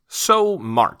So,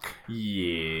 Mark,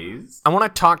 Yes. I want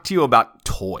to talk to you about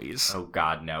toys. Oh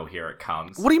god, no, here it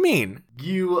comes. What do you mean?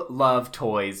 You love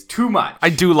toys too much. I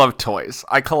do love toys.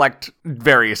 I collect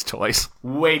various toys.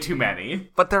 Way too many.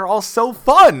 But they're all so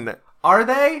fun! Are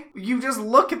they? You just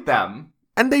look at them.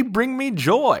 And they bring me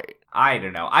joy. I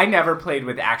don't know. I never played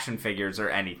with action figures or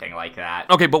anything like that.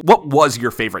 Okay, but what was your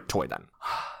favorite toy then?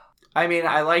 I mean,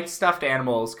 I liked stuffed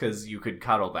animals because you could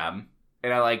cuddle them.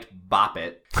 And I liked Bop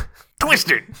It. Twist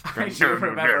it! I do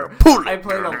remember. Pull it. I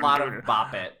played a lot of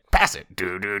Bop It. Pass it.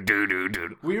 Do.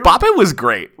 We were- Bop It was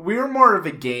great. We were more of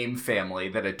a game family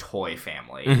than a toy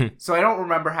family. Mm-hmm. So I don't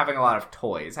remember having a lot of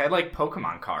toys. I had like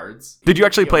Pokemon cards. Did you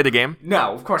actually play the game?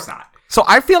 No, of course not. So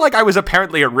I feel like I was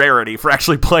apparently a rarity for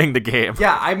actually playing the game.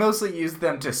 Yeah, I mostly used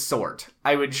them to sort.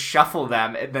 I would shuffle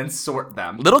them and then sort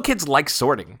them. Little kids like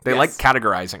sorting. They Yes. like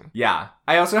categorizing. Yeah.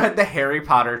 I also had the Harry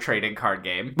Potter trading card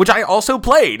game. Which I also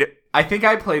played. I think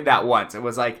I played that once. It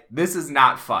was like, this is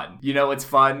not fun. You know what's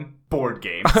fun? Board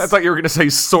games. I thought you were going to say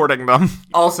sorting them.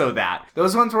 Also that.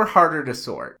 Those ones were harder to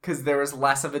sort because there was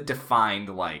less of a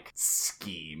defined, like,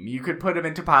 scheme. You could put them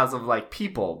into piles of, like,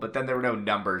 people, but then there were no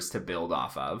numbers to build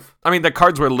off of. I mean, the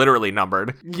cards were literally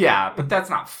numbered. Yeah, but that's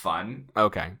not fun.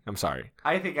 Okay, I'm sorry.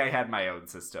 I think I had my own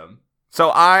system. So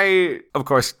I, of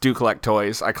course, do collect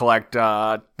toys. I collect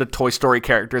the Toy Story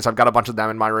characters. I've got a bunch of them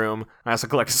in my room. I also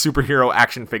collect superhero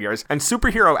action figures. And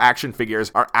superhero action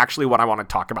figures are actually what I want to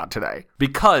talk about today.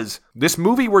 Because this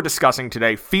movie we're discussing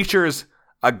today features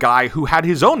a guy who had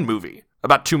his own movie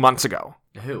about 2 months ago.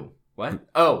 Who? What?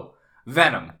 Oh,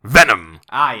 Venom. Venom.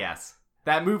 Ah, yes.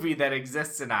 That movie that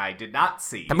exists and I did not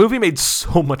see. That movie made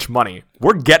so much money.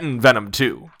 We're getting Venom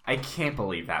too. I can't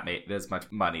believe that made as much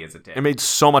money as it did. It made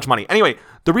so much money. Anyway,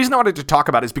 the reason I wanted to talk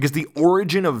about it is because the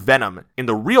origin of Venom in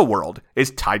the real world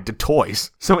is tied to toys.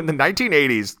 So in the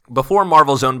 1980s, before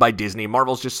Marvel's owned by Disney,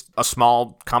 Marvel's just a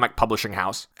small comic publishing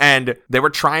house. And they were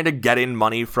trying to get in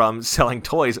money from selling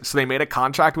toys. So they made a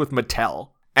contract with Mattel.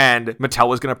 And Mattel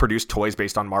was going to produce toys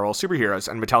based on Marvel superheroes.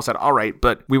 And Mattel said, all right,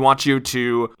 but we want you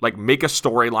to like make a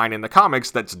storyline in the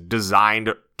comics that's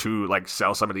designed to like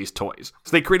sell some of these toys.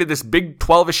 So they created this big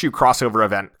 12-issue crossover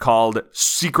event called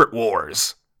Secret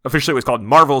Wars. Officially, it was called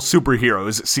Marvel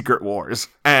Superheroes Secret Wars.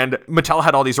 And Mattel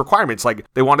had all these requirements. Like,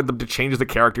 they wanted them to change the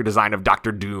character design of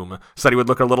Doctor Doom so that he would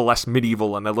look a little less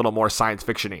medieval and a little more science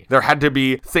fiction-y. There had to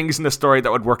be things in the story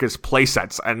that would work as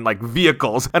playsets and, like,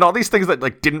 vehicles and all these things that,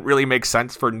 like, didn't really make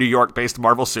sense for New York-based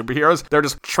Marvel superheroes. They're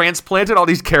just transplanted all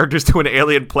these characters to an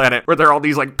alien planet where there are all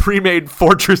these, like, pre-made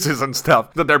fortresses and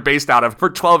stuff that they're based out of for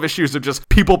 12 issues of just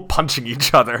people punching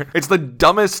each other. It's the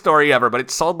dumbest story ever, but it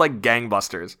sold like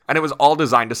gangbusters. And it was all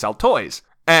designed to sell toys.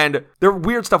 And there are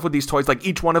weird stuff with these toys. Like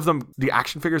each one of them, the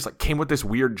action figures like came with this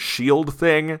weird shield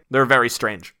thing. They're very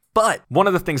strange. But one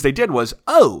of the things they did was,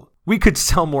 oh, we could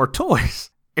sell more toys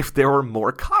if there were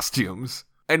more costumes.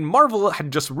 And Marvel had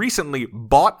just recently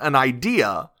bought an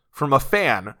idea from a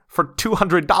fan for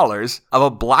 $200 of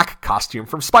a black costume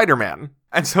from Spider-Man.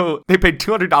 And so they paid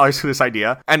 $200 for this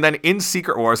idea. And then in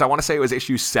Secret Wars, I want to say it was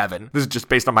issue 7. This is just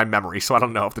based on my memory, so I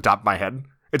don't know off the top of my head.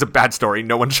 It's a bad story.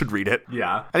 No one should read it.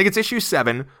 Yeah. I think it's issue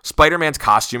 7. Spider-Man's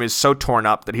costume is so torn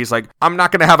up that he's like, I'm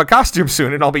not going to have a costume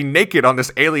soon and I'll be naked on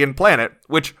this alien planet,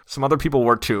 which some other people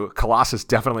were too. Colossus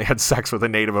definitely had sex with a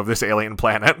native of this alien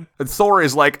planet. And Thor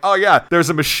is like, oh yeah, there's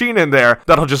a machine in there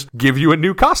that'll just give you a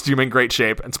new costume in great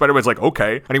shape. And Spider-Man's like,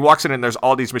 okay. And he walks in and there's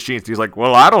all these machines. He's like,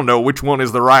 well, I don't know which one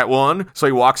is the right one. So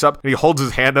he walks up and he holds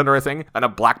his hand under a thing and a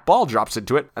black ball drops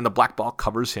into it and the black ball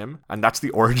covers him. And that's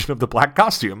the origin of the black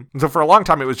costume. And so for a long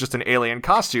time, it was just an alien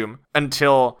costume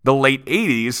until the late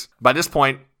 80s. By this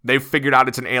point, they've figured out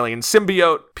it's an alien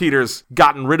symbiote. Peter's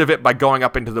gotten rid of it by going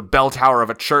up into the bell tower of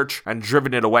a church and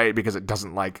driven it away because it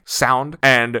doesn't like sound.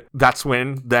 And that's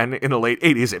when, then in the late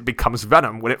 80s, it becomes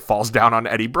Venom when it falls down on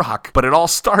Eddie Brock. But it all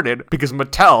started because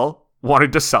Mattel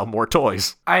wanted to sell more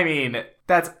toys. I mean,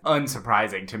 that's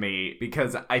unsurprising to me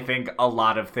because I think a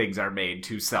lot of things are made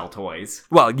to sell toys.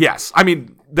 Well, yes. I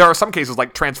mean, there are some cases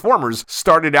like Transformers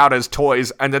started out as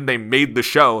toys and then they made the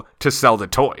show to sell the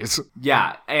toys.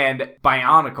 Yeah, and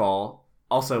Bionicle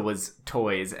also was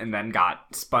toys and then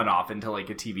got spun off into like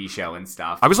a TV show and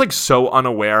stuff. I was like so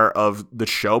unaware of the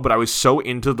show, but I was so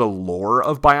into the lore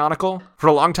of Bionicle. For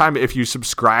a long time, if you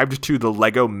subscribed to the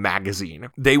Lego magazine,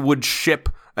 they would ship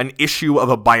an issue of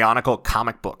a Bionicle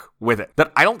comic book with it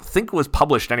that I don't think was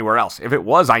published anywhere else. If it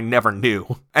was, I never knew.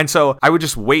 And so I would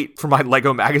just wait for my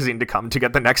Lego magazine to come to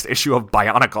get the next issue of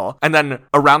Bionicle. And then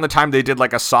around the time they did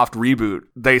like a soft reboot,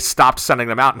 they stopped sending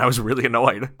them out and I was really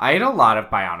annoyed. I had a lot of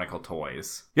Bionicle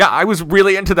toys. Yeah, I was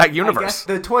really into that I universe. guess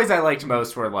the toys I liked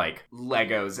most were like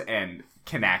Legos and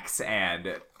Kinects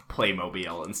and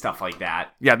Playmobil and stuff like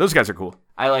that. Yeah, those guys are cool.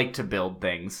 I like to build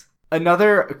things.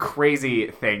 Another crazy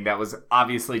thing that was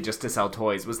obviously just to sell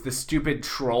toys was the stupid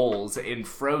trolls in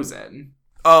Frozen.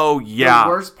 Oh, yeah. The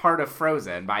worst part of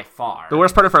Frozen, by far. The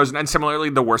worst part of Frozen, and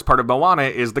similarly, the worst part of Moana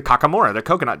is the Kakamora, the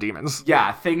coconut demons.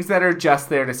 Yeah, things that are just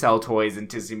there to sell toys in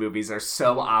Disney movies are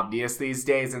so obvious these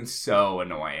days and so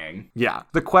annoying. Yeah.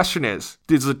 The question is,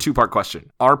 this is a two-part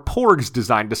question. Are porgs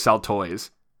designed to sell toys?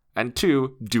 And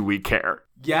 2, do we care?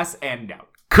 Yes and no.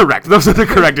 Correct. Those are the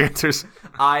correct answers.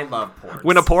 I love porgs.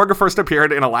 When a porg first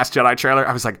appeared in a Last Jedi trailer,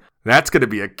 I was like, that's going to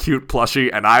be a cute plushie,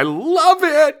 and I love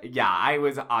it! Yeah, I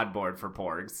was on board for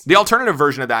porgs. The alternative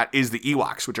version of that is the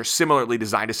Ewoks, which are similarly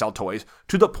designed to sell toys,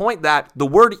 to the point that the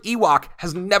word Ewok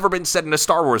has never been said in a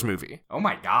Star Wars movie. Oh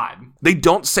my god. They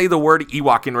don't say the word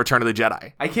Ewok in Return of the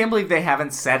Jedi. I can't believe they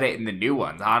haven't said it in the new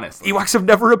ones, honestly. Ewoks have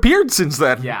never appeared since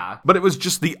then. Yeah. But it was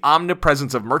just the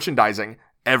omnipresence of merchandising.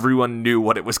 Everyone knew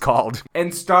what it was called.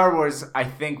 And Star Wars, I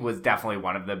think, was definitely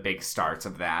one of the big starts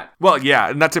of that. Well,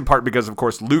 yeah, and that's in part because, of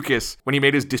course, Lucas, when he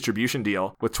made his distribution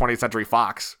deal with 20th Century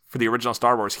Fox for the original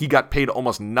Star Wars, he got paid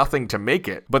almost nothing to make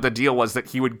it, but the deal was that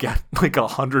he would get like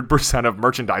 100% of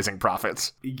merchandising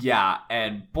profits. Yeah,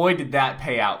 and boy, did that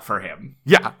pay out for him.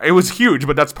 Yeah, it was huge,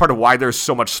 but that's part of why there's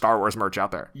so much Star Wars merch out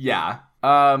there. Yeah.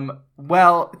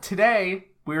 Well, today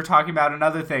we were talking about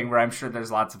another thing where I'm sure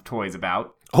there's lots of toys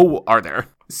about. Oh, are there?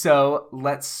 So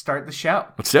let's start the show.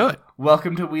 Let's do it.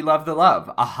 Welcome to We Love the Love,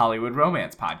 a Hollywood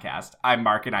romance podcast. I'm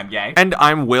Mark and I'm gay. And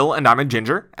I'm Will and I'm a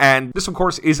ginger. And this, of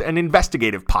course, is an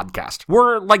investigative podcast.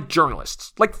 We're like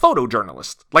journalists, like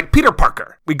photojournalists, like Peter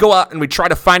Parker. We go out and we try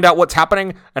to find out what's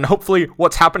happening, and hopefully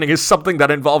what's happening is something that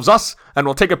involves us, and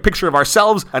we'll take a picture of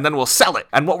ourselves and then we'll sell it.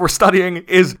 And what we're studying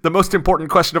is the most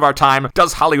important question of our time.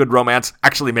 Does Hollywood romance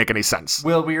actually make any sense?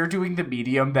 Will, we are doing the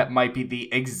medium that might be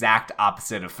the exact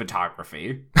opposite of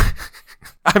photography.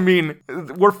 I mean,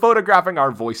 we're photographing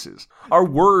our voices. Our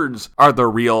words are the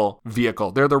real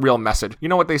vehicle. They're the real message. You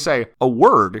know what they say? A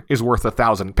word is worth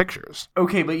 1,000 pictures.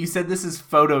 Okay, but you said this is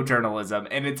photojournalism,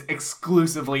 and it's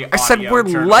exclusively audio I said we're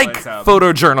like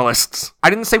photojournalists. I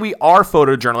didn't say we are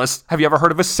photojournalists. Have you ever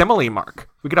heard of a simile, Mark?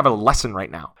 We could have a lesson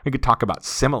right now. We could talk about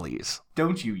similes.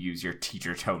 Don't you use your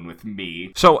teacher tone with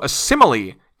me. So a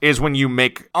simile is when you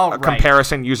make a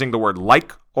comparison using the word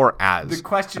like or as. The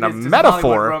question and is, a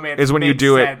metaphor is when you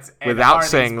do it without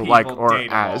saying like or dateable?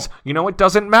 as. You know, it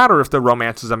doesn't matter if the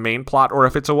romance is a main plot or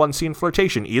if it's a one-scene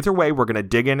flirtation. Either way, we're going to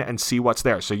dig in and see what's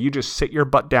there. So you just sit your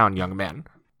butt down, young man.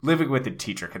 Living with a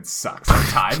teacher can suck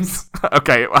sometimes.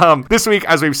 Okay, this week,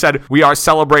 as we've said, we are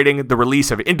celebrating the release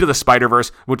of Into the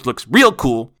Spider-Verse, which looks real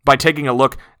cool, by taking a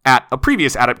look at a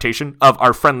previous adaptation of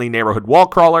our friendly neighborhood wall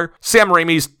crawler, Sam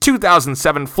Raimi's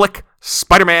 2007 flick,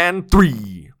 Spider-Man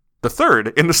 3. The third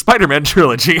in the Spider-Man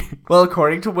trilogy. Well,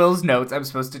 according to Will's notes, I'm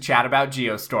supposed to chat about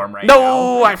Geostorm right now.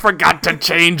 No, I forgot to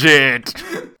change it.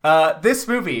 This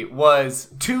movie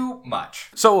was too much.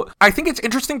 So I think it's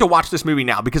interesting to watch this movie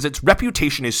now because its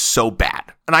reputation is so bad.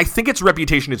 And I think its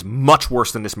reputation is much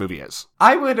worse than this movie is.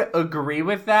 I would agree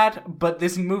with that, but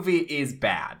this movie is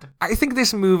bad. I think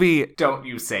this movie... Don't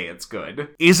you say it's good.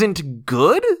 Isn't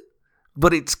good,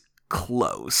 but it's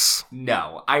close.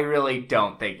 No, I really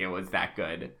don't think it was that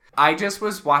good. I just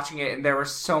was watching it and there were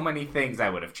so many things I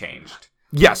would have changed.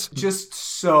 Yes. Just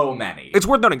so many. It's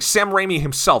worth noting, Sam Raimi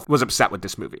himself was upset with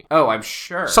this movie. Oh, I'm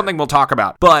sure. Something we'll talk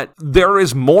about. But there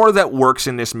is more that works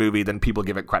in this movie than people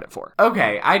give it credit for.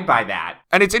 Okay, I'd buy that.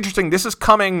 And it's interesting, this is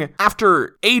coming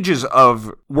after ages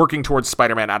of working towards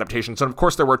Spider-Man adaptations. And of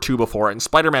course there were 2 before, and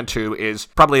Spider-Man 2 is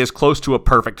probably as close to a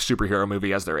perfect superhero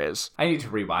movie as there is. I need to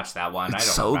rewatch that one. It's I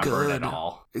don't so remember good. it at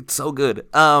all. It's so good.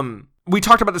 We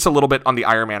talked about this a little bit on the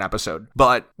Iron Man episode,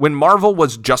 but when Marvel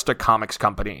was just a comics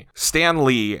company, Stan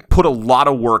Lee put a lot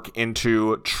of work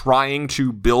into trying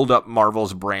to build up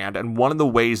Marvel's brand, and one of the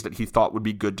ways that he thought would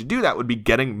be good to do that would be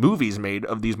getting movies made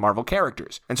of these Marvel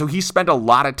characters. And so he spent a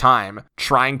lot of time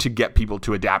trying to get people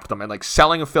to adapt them and like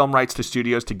selling film rights to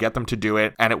studios to get them to do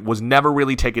it, and it was never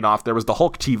really taken off. There was the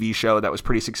Hulk TV show that was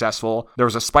pretty successful. There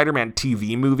was a Spider-Man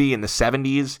TV movie in the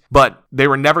 70s, but they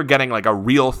were never getting like a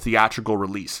real theatrical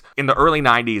release. In the early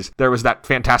 90s, there was that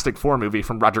Fantastic Four movie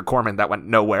from Roger Corman that went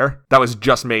nowhere. That was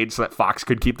just made so that Fox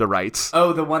could keep the rights.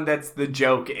 Oh, the one that's the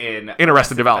joke in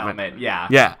Arrested Development. Yeah.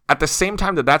 Yeah. At the same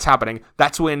time that that's happening,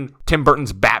 that's when Tim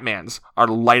Burton's Batmans are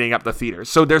lighting up the theaters.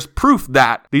 So there's proof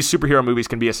that these superhero movies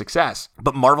can be a success,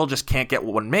 but Marvel just can't get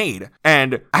one made.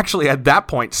 And actually at that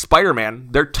point, Spider-Man,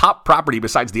 their top property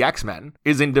besides the X-Men,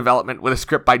 is in development with a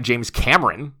script by James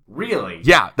Cameron. Really?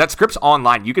 Yeah, that script's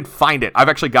online. You can find it. I've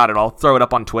actually got it. I'll throw it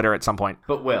up on Twitter at some point.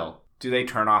 But Will, Do they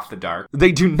turn off the dark?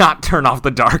 They do not turn off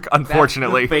the dark,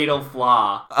 unfortunately. That's the fatal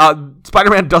flaw.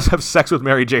 Spider-Man does have sex with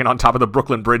Mary Jane on top of the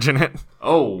Brooklyn Bridge in it.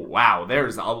 Oh, wow.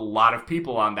 There's a lot of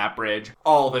people on that bridge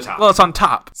all the time. Well, it's on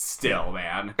top. Still,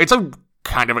 man. It's a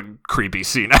kind of a creepy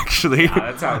scene, actually. Yeah,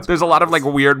 that's how it's There's a lot of, like,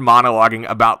 weird monologuing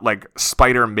about, like,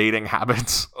 spider mating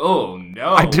habits. Oh,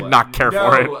 no. I did not care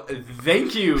for it.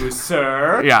 Thank you,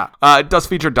 sir. Yeah. It does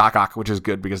feature Doc Ock, which is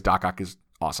good because Doc Ock is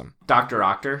awesome. Dr.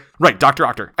 Octor? Right, Dr.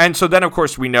 Octor. And so then, of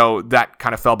course, we know that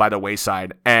kind of fell by the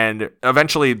wayside. And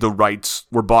eventually the rights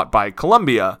were bought by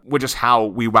Columbia, which is how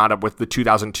we wound up with the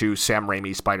 2002 Sam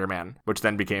Raimi Spider-Man, which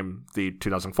then became the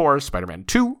 2004 Spider-Man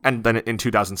 2, and then in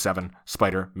 2007,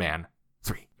 Spider-Man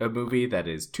 3. A movie that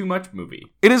is too much movie.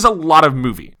 It is a lot of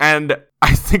movie, and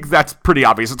I think that's pretty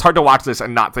obvious. It's hard to watch this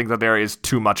and not think that there is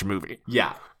too much movie.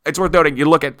 Yeah. It's worth noting, you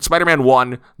look at Spider-Man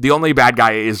 1, the only bad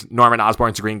guy is Norman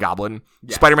Osborn's Green Goblin.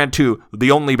 Yes. Spider-Man 2, the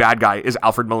only bad guy is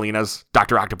Alfred Molina's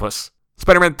Dr. Octopus.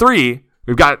 Spider-Man 3,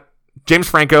 we've got James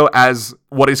Franco as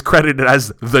what is credited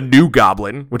as the New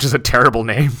Goblin, which is a terrible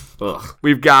name. Ugh.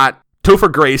 We've got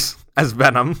Topher Grace as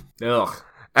Venom. Ugh.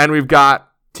 And we've got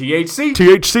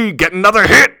THC, get another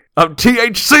hit of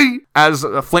THC as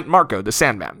Flint Marko, the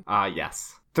Sandman.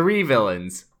 Yes. 3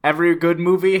 villains. Every good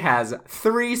movie has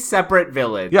 3 separate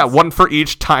villains. Yeah, one for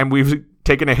each time we've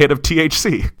taken a hit of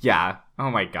THC. Yeah.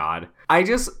 Oh my god. I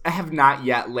just have not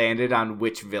yet landed on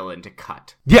which villain to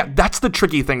cut. Yeah, that's the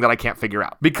tricky thing that I can't figure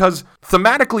out. Because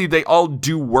thematically, they all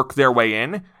do work their way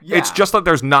in. Yeah. It's just that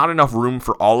there's not enough room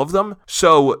for all of them.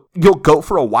 So you'll go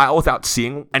for a while without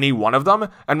seeing any one of them.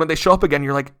 And when they show up again,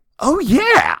 you're like, oh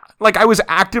yeah. Like, I was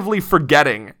actively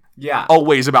forgetting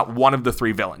always about one of the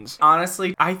 3 villains.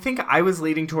 Honestly, I think I was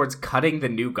leading towards cutting the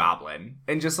New Goblin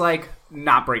and just, like,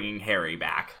 not bringing Harry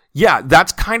back. Yeah,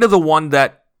 that's kind of the one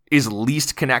that is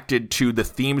least connected to the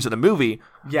themes of the movie.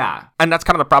 Yeah. And that's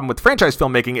kind of the problem with franchise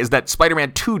filmmaking is that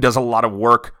Spider-Man 2 does a lot of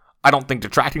work, I don't think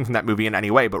detracting from that movie in any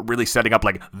way, but really setting up,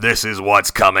 like, this is what's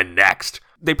coming next.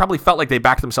 They probably felt like they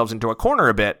backed themselves into a corner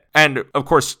a bit. And, of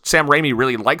course, Sam Raimi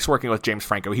really likes working with James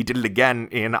Franco. He did it again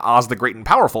in Oz the Great and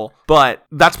Powerful, but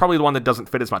that's probably the one that doesn't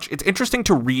fit as much. It's interesting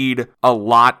to read a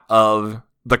lot of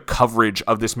the coverage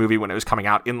of this movie when it was coming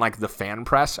out in, like, the fan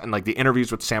press and, like, the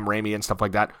interviews with Sam Raimi and stuff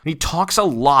like that. And he talks a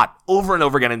lot over and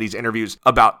over again in these interviews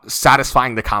about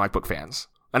satisfying the comic book fans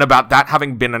and about that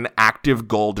having been an active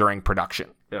goal during production.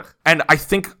 Ugh. And I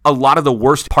think a lot of the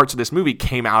worst parts of this movie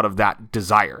came out of that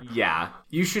desire. Yeah.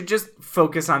 You should just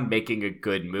focus on making a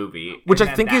good movie. Which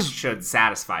I think should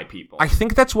satisfy people. I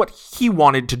think that's what he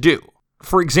wanted to do.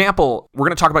 For example, we're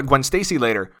going to talk about Gwen Stacy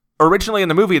later. Originally in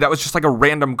the movie, that was just like a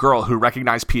random girl who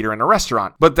recognized Peter in a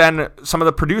restaurant. But then some of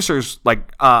the producers,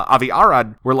 like Avi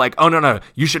Arad, were like, oh, no,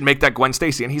 you should make that Gwen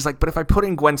Stacy. And he's like, but if I put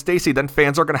in Gwen Stacy, then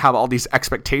fans are going to have all these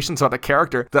expectations about the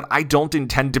character that I don't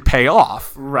intend to pay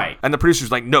off. Right. And the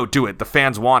producer's like, no, do it. The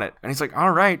fans want it. And he's like,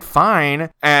 all right, fine.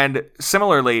 And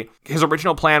similarly, his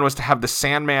original plan was to have the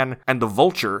Sandman and the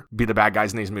Vulture be the bad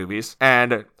guys in these movies.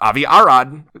 And Avi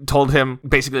Arad told him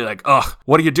basically like, ugh,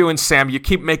 what are you doing, Sam? You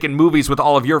keep making movies with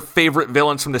all of your favorite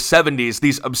villains from the 70s,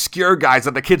 these obscure guys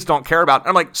that the kids don't care about. And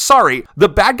I'm like, sorry, the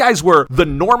bad guys were the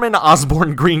Norman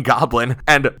Osborn Green Goblin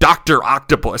and Dr.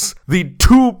 Octopus, the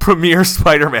 2 premier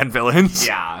Spider-Man villains.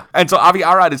 Yeah. And so Avi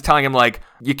Arad is telling him, like,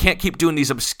 you can't keep doing these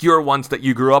obscure ones that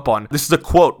you grew up on. This is a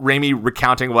quote, Raimi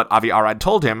recounting what Avi Arad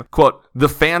told him. Quote, the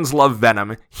fans love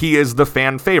Venom. He is the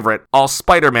fan favorite. All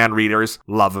Spider-Man readers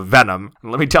love Venom.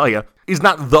 And let me tell you, he's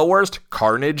not the worst.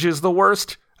 Carnage is the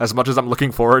worst. As much as I'm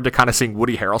looking forward to kind of seeing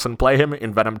Woody Harrelson play him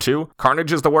in Venom 2,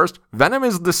 Carnage is the worst. Venom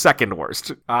is the second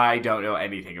worst. I don't know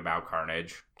anything about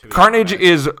Carnage. Carnage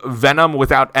is Venom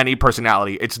without any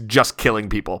personality. It's just killing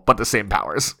people, but the same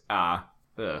powers.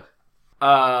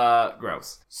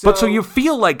 Gross. So you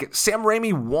feel like Sam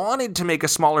Raimi wanted to make a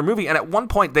smaller movie, and at one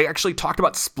point they actually talked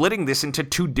about splitting this into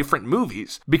 2 different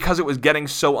movies because it was getting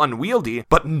so unwieldy,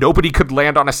 but nobody could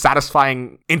land on a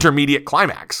satisfying intermediate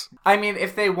climax. I mean,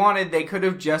 if they wanted, they could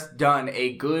have just done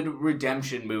a good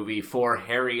redemption movie for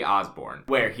Harry Osborn,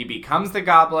 where he becomes the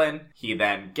Goblin, he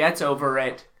then gets over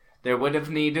it. There would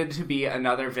have needed to be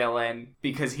another villain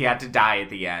because he had to die at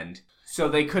the end. So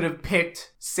they could have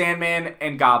picked Sandman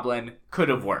and Goblin, could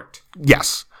have worked.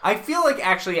 Yes. I feel like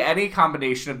actually any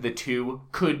combination of the 2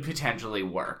 could potentially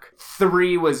work.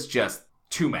 3 was just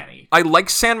too many. I like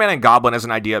Sandman and Goblin as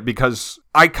an idea because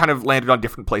I kind of landed on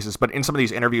different places, but in some of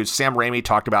these interviews, Sam Raimi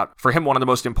talked about, for him, one of the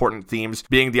most important themes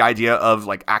being the idea of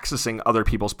like accessing other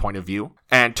people's point of view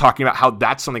and talking about how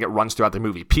that's something that runs throughout the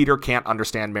movie. Peter can't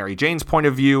understand Mary Jane's point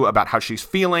of view about how she's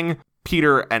feeling.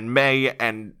 Peter and May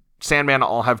and Sandman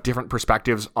all have different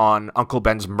perspectives on Uncle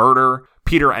Ben's murder.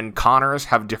 Peter and Connors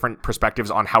have different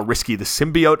perspectives on how risky the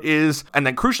symbiote is. And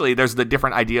then crucially, there's the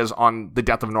different ideas on the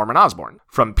death of Norman Osborn,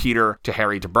 from Peter to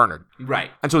Harry to Bernard.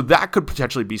 Right. And so that could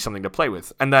potentially be something to play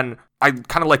with. And then I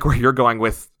kind of like where you're going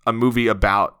with a movie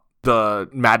about the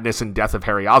madness and death of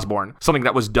Harry Osborn, something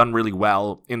that was done really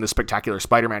well in the Spectacular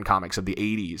Spider-Man comics of the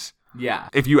 80s. Yeah.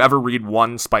 If you ever read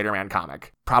one Spider-Man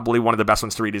comic, probably one of the best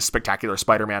ones to read is Spectacular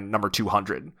Spider-Man number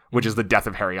 200, which is the death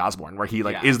of Harry Osborn, where he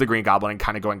is the Green Goblin and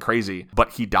kind of going crazy,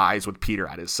 but he dies with Peter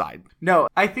at his side. No,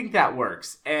 I think that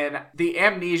works. And the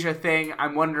amnesia thing,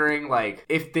 I'm wondering, like,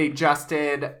 if they just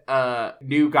did a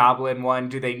New Goblin one,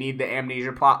 do they need the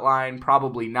amnesia plotline?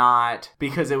 Probably not,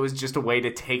 because it was just a way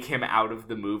to take him out of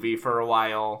the movie for a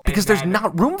while. Because there's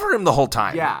not room for him the whole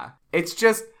time. Yeah. It's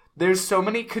just... there's so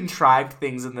many contrived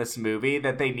things in this movie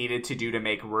that they needed to do to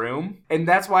make room. And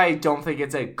that's why I don't think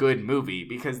it's a good movie,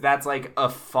 because that's like a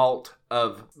fault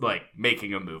of like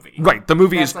making a movie. Right. The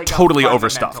movie that's is like totally a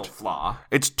overstuffed. Flaw.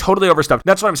 It's totally overstuffed.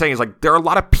 That's what I'm saying is like there are a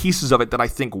lot of pieces of it that I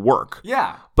think work.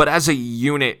 Yeah. But as a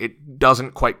unit, it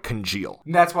doesn't quite congeal.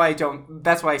 And that's why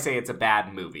I say it's a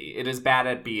bad movie. It is bad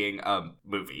at being a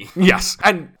movie. Yes.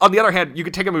 And on the other hand, you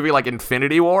could take a movie like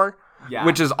Infinity War, Yeah.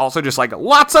 which is also just like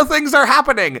lots of things are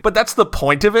happening, but that's the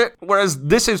point of it. Whereas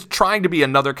this is trying to be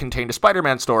another contained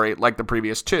Spider-Man story like the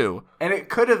previous two. And it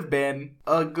could have been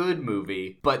a good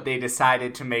movie, but they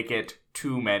decided to make it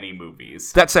too many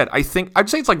movies. That said, I'd say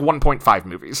it's like 1.5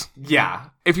 movies. Yeah.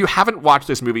 If you haven't watched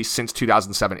this movie since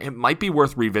 2007, it might be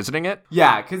worth revisiting it.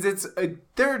 Yeah, because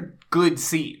they're good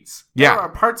scenes. Yeah. There are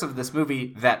parts of this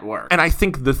movie that work. And I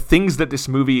think the things that this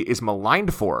movie is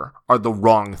maligned for are the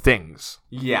wrong things.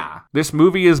 Yeah. This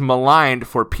movie is maligned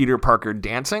for Peter Parker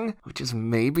dancing, which is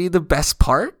maybe the best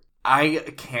part.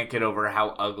 I can't get over how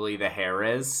ugly the hair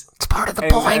is. It's part of the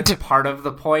And point. that's part of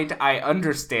the point. I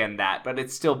understand that, but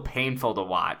it's still painful to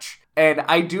watch. And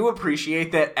I do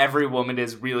appreciate that every woman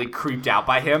is really creeped out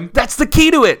by him. That's the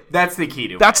key to it. That's the key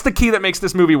to it. That's the key that makes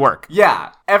this movie work.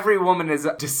 Yeah, every woman is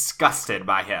disgusted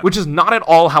by him. Which is not at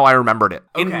all how I remembered it.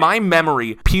 Okay. In my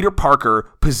memory, Peter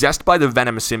Parker, possessed by the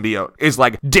Venom symbiote, is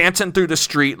like dancing through the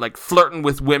street, like flirting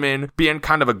with women, being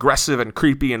kind of aggressive and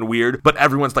creepy and weird, but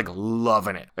everyone's like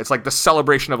loving it. It's like the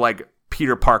celebration of like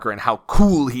Peter Parker and how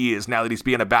cool he is now that he's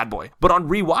being a bad boy. But on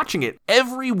rewatching it,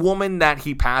 every woman that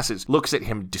he passes looks at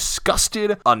him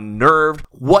disgusted, unnerved.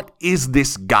 What is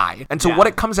this guy? And so what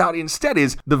it comes out instead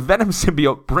is the Venom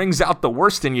symbiote brings out the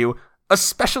worst in you,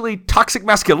 especially toxic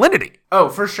masculinity. Oh,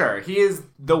 for sure. He is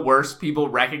the worst. People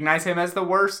recognize him as the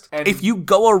worst. And If you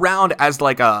go around as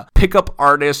like a pickup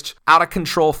artist, out of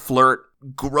control flirt,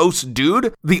 gross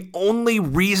dude, the only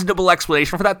reasonable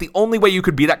explanation for that, the only way you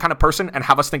could be that kind of person and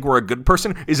have us think we're a good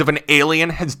person is if an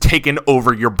alien has taken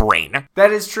over your brain.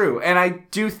 that is true. And I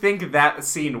do think that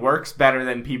scene works better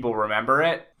than people remember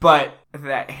it. But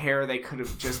that hair, they could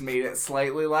have just made it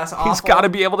slightly less awful. He's got to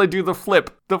be able to do the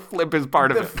flip. The flip is part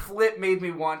of The it. flip made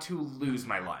me want to lose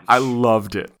my lunch. I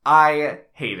loved it. I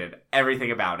hated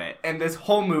everything about it. And this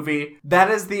whole movie,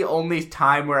 that is the only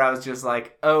time where I was just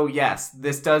like, oh yes,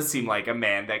 this does seem like a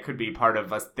man that could be part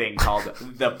of a thing called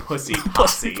the Pussy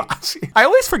Posse. I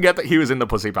always forget that he was in the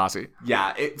Pussy Posse.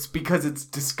 Yeah, it's because it's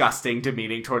disgusting,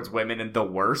 demeaning towards women and the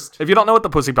worst. If you don't know what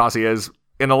the Pussy Posse is,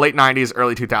 in the late 90s,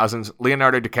 early 2000s,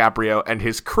 Leonardo DiCaprio and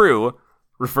his crew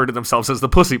refer to themselves as the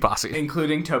Pussy Posse.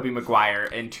 Including Tobey Maguire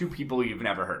and two people you've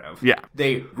never heard of. Yeah.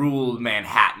 They ruled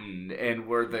Manhattan and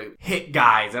were the hit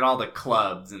guys at all the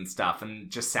clubs and stuff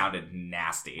and just sounded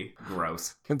nasty.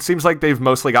 Gross. It seems like they've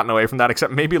mostly gotten away from that,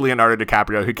 except maybe Leonardo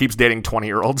DiCaprio, who keeps dating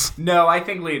 20-year-olds. No, I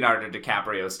think Leonardo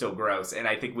DiCaprio is still gross, and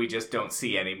I think we just don't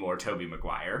see any more Tobey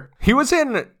Maguire. He was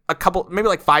in a couple, maybe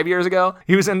like 5 years ago,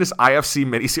 he was in this IFC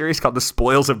miniseries called The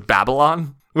Spoils of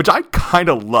Babylon, which I kind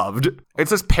of loved.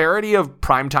 It's this parody of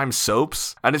primetime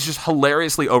soaps, and it's just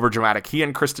hilariously overdramatic. He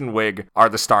and Kristen Wiig are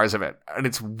the stars of it, and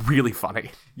it's really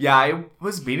funny. Yeah, I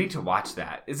was meaning to watch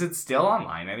that. Is it still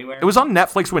online anywhere? It was on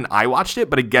Netflix when I watched it,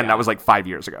 but again, that was like 5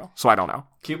 years ago, so I don't know.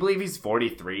 Can you believe he's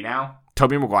 43 now?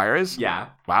 Tobey Maguire is? Yeah.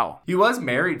 Wow. He was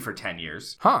married for 10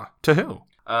 years. Huh. To who?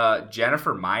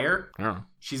 Jennifer Meyer. Oh.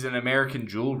 She's an American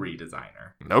jewelry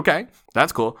designer. Okay.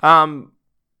 That's cool.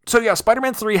 So yeah,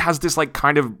 Spider-Man 3 has this like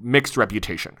kind of mixed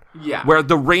reputation. Yeah. Where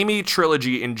the Raimi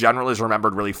trilogy in general is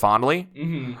remembered really fondly,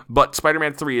 but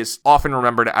Spider-Man 3 is often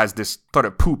remembered as this sort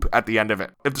of poop at the end of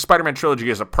it. If the Spider-Man trilogy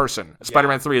is a person,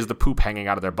 Spider-Man 3 is the poop hanging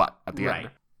out of their butt at the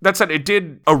end. That said, it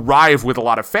did arrive with a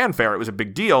lot of fanfare. It was a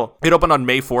big deal. It opened on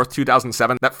May 4th,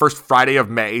 2007, that first Friday of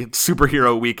May,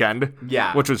 superhero weekend.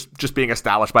 Yeah. Which was just being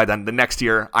established by then. The next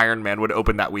year, Iron Man would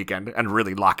open that weekend and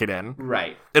really lock it in.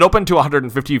 Right. It opened to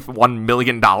 $151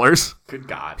 million. Good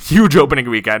God. Huge opening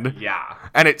weekend. Yeah.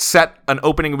 And it set an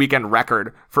opening weekend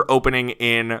record for opening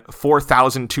in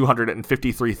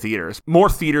 4,253 theaters. More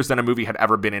theaters than a movie had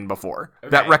ever been in before. Okay.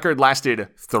 That record lasted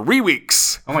 3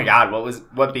 weeks. Oh my God,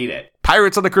 what beat it?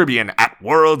 Pirates of the Caribbean at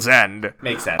World's End.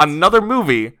 Makes sense. Another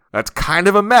movie that's kind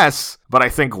of a mess, but I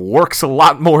think works a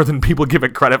lot more than people give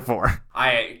it credit for.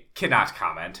 I cannot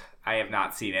comment. I have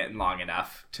not seen it in long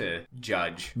enough to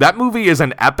judge. That movie is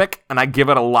an epic, and I give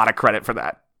it a lot of credit for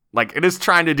that. Like, it is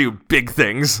trying to do big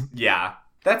things. Yeah,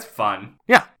 that's fun.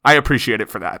 Yeah, I appreciate it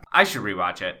for that. I should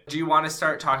rewatch it. Do you want to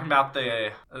start talking about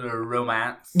the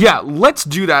romance? Yeah, let's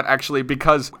do that, actually,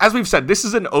 because, as we've said, this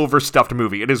is an overstuffed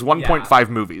movie. It is 1.5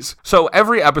 movies. So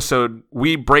every episode,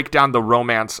 we break down the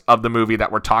romance of the movie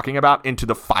that we're talking about into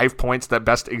the 5 points that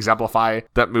best exemplify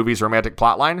that movie's romantic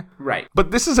plotline. Right.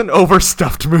 But this is an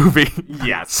overstuffed movie.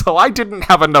 Yes. So I didn't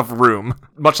have enough room,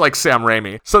 much like Sam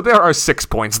Raimi. So there are 6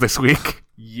 points this week.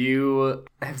 You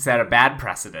have set a bad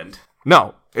precedent.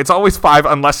 No, it's always 5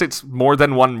 unless it's more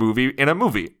than one movie in a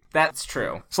movie. That's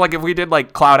true. So like if we did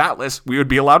like Cloud Atlas, we would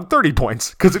be allowed 30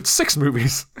 points because it's 6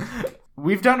 movies.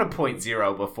 We've done a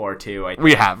 0.0 before too.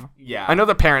 We have. Yeah. I know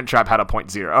the Parent Trap had a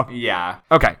 0.0. Yeah.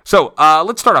 Okay, so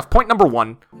let's start off. Point number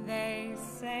 1. They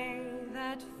say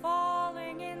that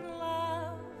falling in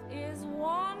love is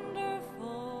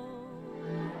wonderful.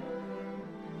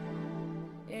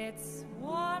 It's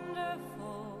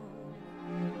wonderful.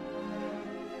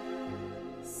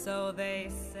 So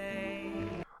they say.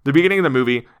 The beginning of the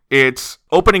movie, it's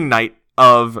opening night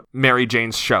of Mary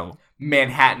Jane's show.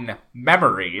 Manhattan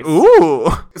Memories. Ooh.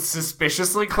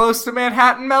 Suspiciously close to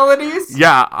Manhattan Melodies?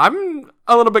 Yeah, I'm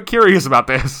a little bit curious about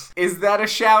this. Is that a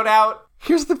shout out?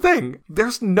 Here's the thing.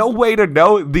 There's no way to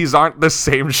know these aren't the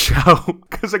same show.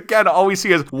 Because again, all we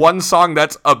see is one song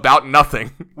that's about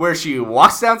nothing. Where she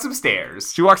walks down some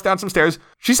stairs. She walks down some stairs.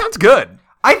 She sounds good.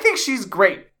 I think she's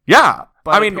great. Yeah.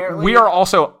 But I mean, apparently-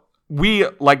 we,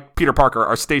 like Peter Parker,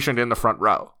 are stationed in the front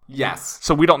row. Yes.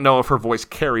 So we don't know if her voice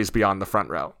carries beyond the front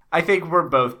row. I think we're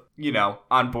both,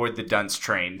 on board the Dunst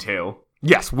train too.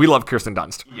 Yes, we love Kirsten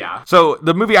Dunst. Yeah. So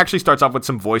the movie actually starts off with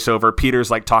some voiceover. Peter's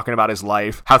like talking about his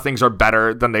life, how things are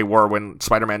better than they were when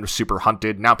Spider-Man was super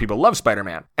hunted. Now people love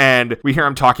Spider-Man. And we hear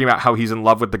him talking about how he's in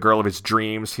love with the girl of his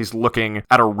dreams. He's looking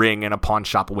at a ring in a pawn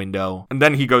shop window. And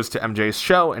then he goes to MJ's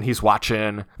show and he's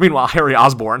watching. Meanwhile, Harry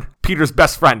Osborn, Peter's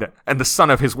best friend and the son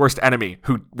of his worst enemy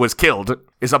who was killed,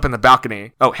 is up in the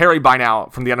balcony. Oh, Harry by now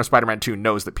from the end of Spider-Man 2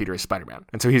 knows that Peter is Spider-Man.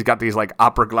 And so he's got these like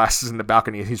opera glasses in the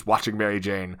balcony. He's watching Mary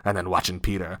Jane and then watching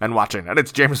Peter and watching. And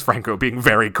it's James Franco being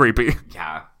very creepy.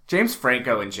 Yeah. James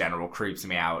Franco in general creeps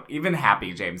me out. Even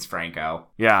happy James Franco.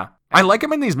 Yeah. I like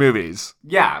him in these movies.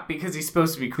 Yeah, because he's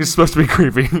supposed to be creepy. He's supposed to be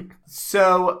creepy.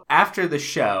 So, after the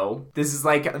show, this is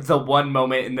like the one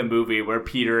moment in the movie where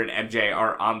Peter and MJ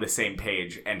are on the same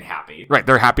page and happy. Right,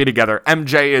 they're happy together.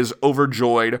 MJ is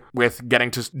overjoyed with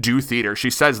getting to do theater. She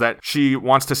says that she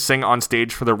wants to sing on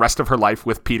stage for the rest of her life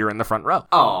with Peter in the front row.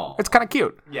 Oh. It's kind of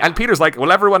cute. Yeah. And Peter's like,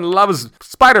 well, everyone loves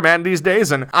Spider-Man these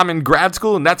days, and I'm in grad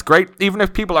school, and that's great, even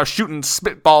if people are shooting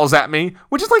spitballs at me,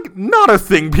 which is like not a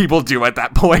thing people do at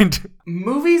that point.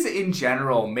 Movies in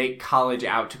general make college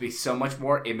out to be so much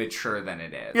more immature than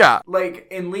it is. Yeah. Like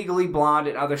in Legally Blonde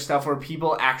and other stuff where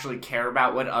people actually care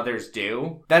about what others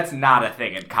do, that's not a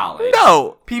thing in college.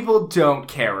 No. People don't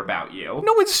care about you.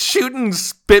 No one's shooting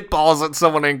spitballs at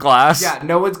someone in class. Yeah,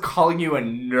 no one's calling you a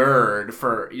nerd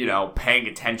for, paying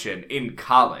attention in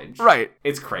college. Right.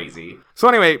 It's crazy. So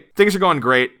anyway, things are going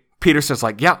great. Peter says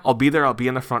like, yeah, I'll be there. I'll be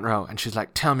in the front row. And she's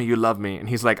like, tell me you love me. And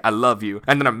he's like, I love you.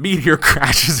 And then a meteor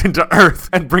crashes into Earth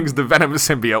and brings the Venom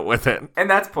symbiote with it. And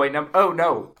that's point number... Oh,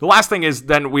 no. The last thing is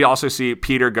then we also see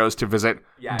Peter goes to visit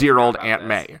Yeah, I dear forgot old about Aunt this.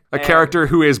 May, a And- character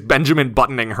who is Benjamin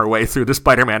buttoning her way through the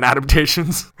Spider-Man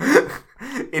adaptations.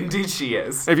 Indeed she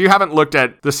is. If you haven't looked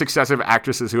at the successive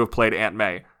actresses who have played Aunt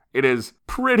May, it is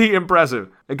pretty impressive.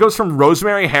 It goes from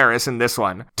Rosemary Harris in this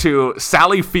one to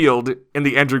Sally Field in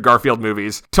the Andrew Garfield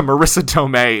movies to Marissa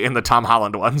Tomei in the Tom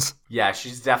Holland ones. Yeah,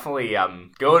 she's definitely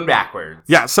going backwards.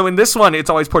 Yeah, so in this one, it's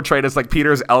always portrayed as like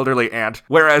Peter's elderly aunt,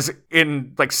 whereas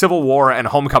in like Civil War and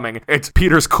Homecoming, it's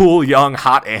Peter's cool, young,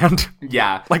 hot aunt.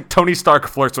 Yeah. Like Tony Stark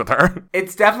flirts with her.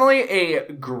 It's definitely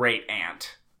a great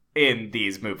aunt in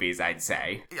these movies, I'd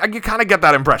say. You kind of get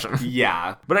that impression.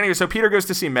 Yeah. But anyway, so Peter goes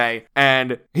to see May,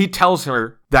 and he tells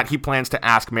her that he plans to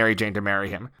ask Mary Jane to marry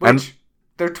him. And Which,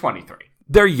 they're 23.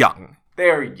 they're young.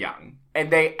 They're young.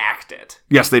 and they act it.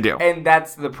 Yes, they do. And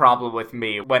that's the problem with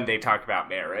me when they talk about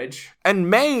marriage. And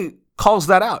May calls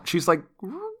that out. She's like,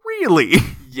 really?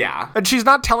 Yeah. And she's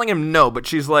not telling him no, but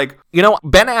she's like, you know,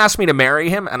 Ben asked me to marry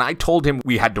him, and I told him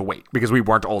we had to wait because we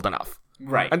weren't old enough.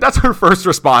 Right. And that's her first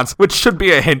response, which should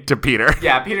be a hint to Peter.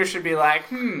 Yeah, Peter should be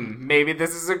like, maybe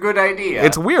this is a good idea.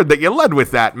 It's weird that you led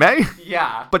with that, May.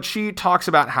 Yeah. But she talks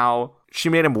about how she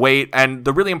made him wait. And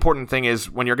the really important thing is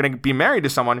when you're going to be married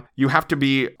to someone, you have to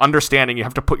be understanding. You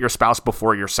have to put your spouse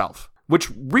before yourself,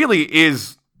 which really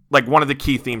is like one of the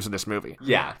key themes of this movie.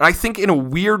 Yeah. And I think in a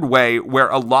weird way where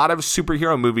a lot of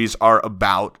superhero movies are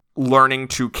about learning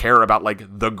to care about like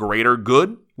the greater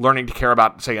good, learning to care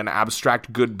about, say, an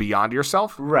abstract good beyond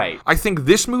yourself. Right. I think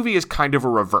this movie is kind of a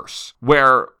reverse,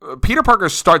 where Peter Parker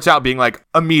starts out being like,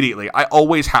 immediately, I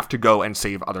always have to go and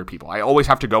save other people. I always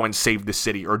have to go and save the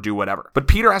city or do whatever. But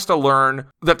Peter has to learn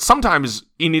that sometimes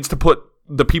he needs to put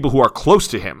the people who are close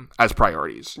to him as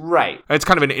priorities. Right. And it's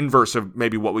kind of an inverse of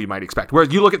maybe what we might expect.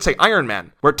 Whereas you look at, say, Iron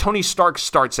Man, where Tony Stark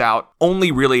starts out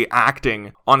only really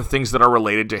acting on things that are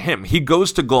related to him. He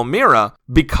goes to Gulmira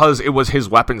because it was his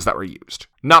weapons that were used,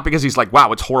 not because he's like,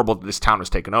 wow, it's horrible that this town was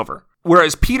taken over.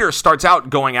 Whereas Peter starts out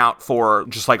going out for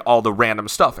just like all the random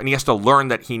stuff, and he has to learn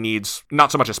that he needs,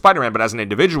 not so much as Spider-Man, but as an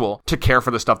individual, to care for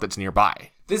the stuff that's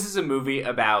nearby. This is a movie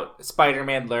about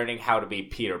Spider-Man learning how to be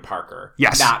Peter Parker.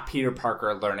 Yes. Not Peter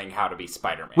Parker learning how to be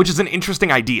Spider-Man. Which is an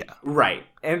interesting idea. Right.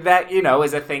 And that, you know,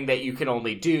 is a thing that you can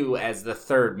only do as the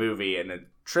third movie in a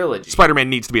trilogy. Spider-Man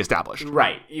needs to be established.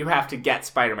 Right. You have to get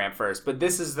Spider-Man first. But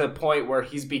this is the point where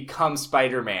he's become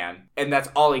Spider-Man, and that's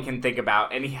all he can think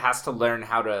about, and he has to learn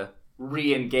how to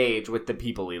re-engage with the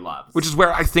people he loves. Which is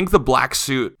where I think the black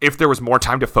suit, if there was more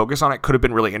time to focus on it, could have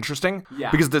been really interesting.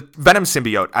 Yeah. Because the Venom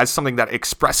symbiote, as something that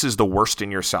expresses the worst in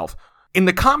yourself, in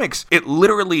the comics, it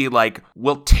literally, like,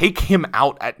 will take him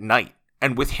out at night.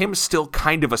 And with him still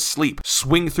kind of asleep,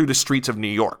 swing through the streets of New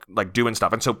York, like doing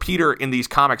stuff. And so Peter in these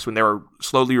comics, when they were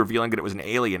slowly revealing that it was an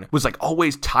alien, was like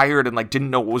always tired and like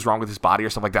didn't know what was wrong with his body or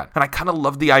stuff like that. And I kind of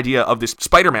love the idea of this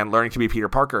Spider-Man learning to be Peter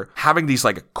Parker, having these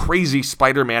like crazy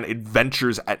Spider-Man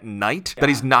adventures at night that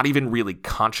he's not even really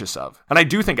conscious of. And I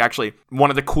do think actually one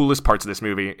of the coolest parts of this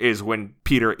movie is when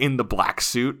Peter in the black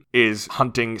suit is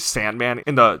hunting Sandman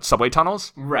in the subway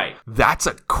tunnels. Right. That's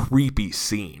a creepy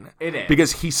scene. It is.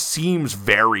 Because he seems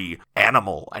very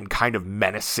animal and kind of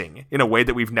menacing in a way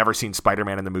that we've never seen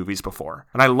Spider-Man in the movies before.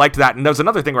 And I liked that. And there was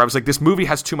another thing where I was like, this movie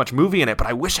has too much movie in it, but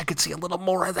I wish I could see a little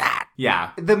more of that.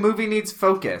 Yeah. The movie needs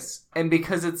focus. And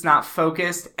because it's not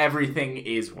focused, everything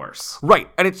is worse. Right.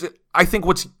 And I think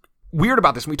what's weird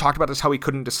about this, and we talked about this, how we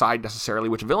couldn't decide necessarily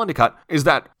which villain to cut, is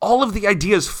that all of the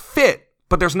ideas fit,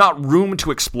 but there's not room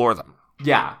to explore them.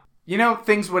 Yeah. You know,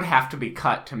 things would have to be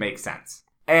cut to make sense.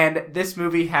 And this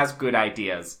movie has good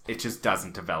ideas. It just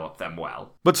doesn't develop them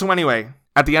well. But so anyway,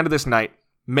 at the end of this night,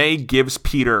 May gives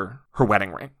Peter her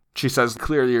wedding ring. She says,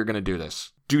 clearly you're going to do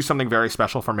this. Do something very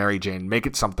special for Mary Jane. Make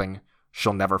it something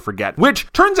she'll never forget.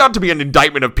 Which turns out to be an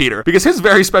indictment of Peter, because his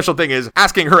very special thing is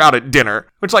asking her out at dinner.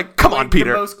 Which, like, come on,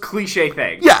 Peter. The most cliche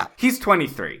thing. Yeah. He's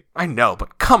 23. I know,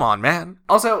 but come on, man.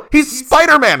 Also, He's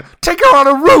Spider-Man. Take her on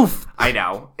a roof. I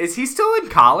know. Is he still in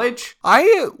college?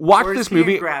 I watched Or is this he in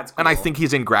movie, grad school? and I think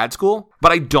he's in grad school,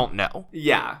 but I don't know.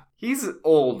 Yeah. He's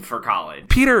old for college.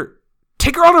 Peter,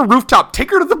 take her on a rooftop.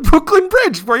 Take her to the Brooklyn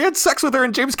Bridge, where he had sex with her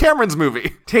in James Cameron's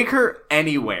movie. Take her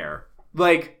anywhere.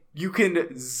 Like, you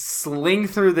can sling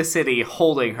through the city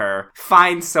holding her.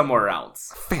 Find somewhere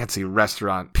else. Fancy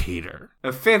restaurant, Peter.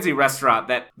 A fancy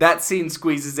restaurant that scene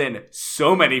squeezes in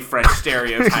so many French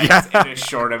stereotypes in a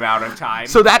short amount of time.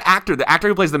 So that actor, the actor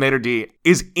who plays the Maître D',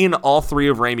 is in all three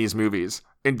of Raimi's movies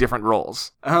in different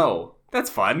roles. Oh, that's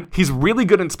fun. He's really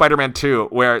good in Spider-Man 2,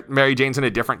 where Mary Jane's in a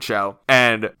different show,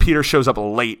 and Peter shows up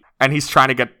late, and he's trying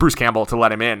to get Bruce Campbell to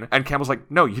let him in. And Campbell's like,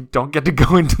 no, you don't get to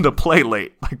go into the play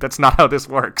late. Like, that's not how this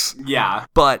works. Yeah.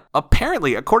 But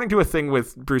apparently, according to a thing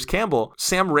with Bruce Campbell,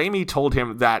 Sam Raimi told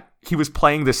him that he was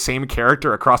playing the same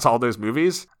character across all those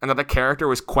movies, and that the character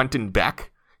was Quentin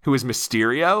Beck, who is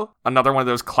Mysterio, another one of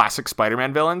those classic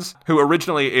Spider-Man villains, who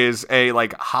originally is a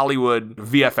like Hollywood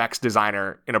VFX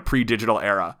designer in a pre-digital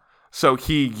era. So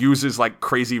he uses like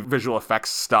crazy visual effects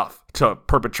stuff to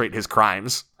perpetrate his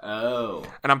crimes. Oh.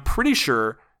 And I'm pretty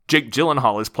sure Jake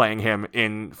Gyllenhaal is playing him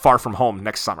in Far From Home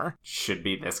next summer. Should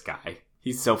be this guy.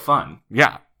 He's so fun.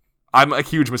 Yeah. I'm a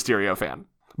huge Mysterio fan.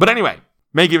 But anyway,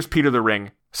 May gives Peter the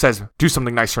ring, says, do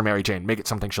something nice for Mary Jane. Make it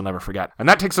something she'll never forget. And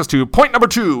that takes us to point number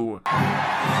 2.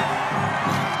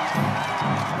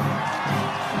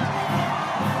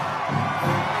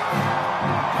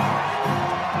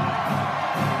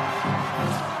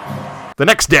 The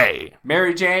next day,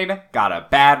 Mary Jane got a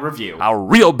bad review. A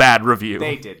real bad review.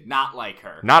 They did not like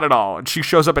her. Not at all. And she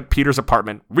shows up at Peter's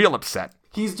apartment, real upset.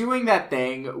 He's doing that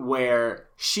thing where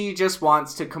she just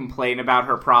wants to complain about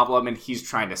her problem and he's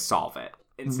trying to solve it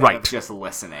instead of just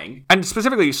listening. And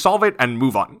specifically, solve it and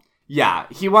move on. Yeah,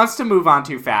 he wants to move on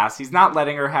too fast. He's not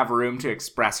letting her have room to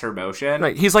express her emotion.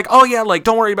 Right. He's like, oh yeah, like,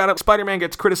 don't worry about it. Spider-Man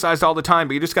gets criticized all the time,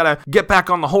 but you just gotta get back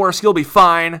on the horse. You'll be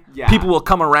fine. Yeah. People will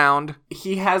come around.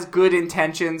 He has good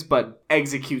intentions, but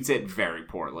executes it very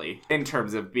poorly in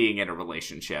terms of being in a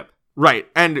relationship. Right.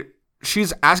 And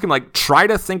she's asking, like, try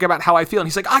to think about how I feel. And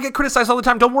he's like, I get criticized all the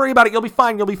time. Don't worry about it. You'll be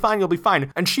fine. You'll be fine. You'll be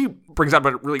fine. And she brings up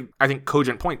a really, I think,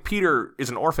 cogent point. Peter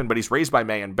is an orphan, but he's raised by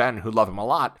May and Ben, who love him a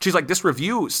lot. She's like, this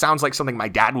review sounds like something my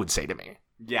dad would say to me.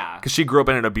 Yeah. Because she grew up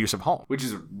in an abusive home. Which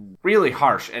is really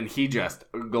harsh, and he just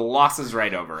glosses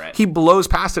right over it. He blows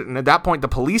past it, and at that point, the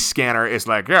police scanner is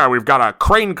like, yeah, we've got a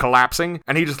crane collapsing.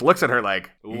 And he just looks at her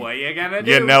like, what you gonna do?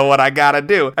 You know what I gotta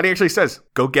do. And he actually says,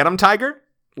 go get him, Tiger.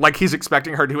 Like he's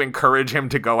expecting her to encourage him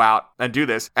to go out and do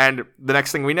this. And the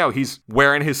next thing we know, he's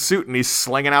wearing his suit and he's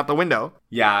slinging out the window.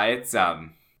 Yeah, it's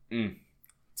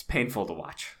painful to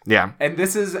watch. Yeah. And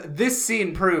this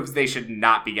scene proves they should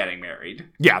not be getting married.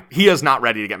 Yeah, he is not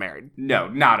ready to get married. No,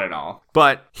 not at all.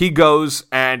 But he goes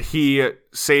and he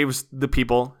saves the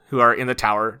people who are in the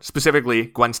tower, specifically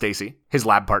Gwen Stacy, his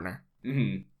lab partner.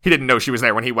 Mm-hmm. He didn't know she was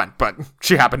there when he went, but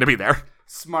she happened to be there.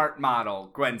 Smart model,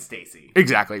 Gwen Stacy.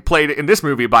 Exactly. Played in this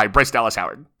movie by Bryce Dallas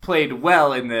Howard. Played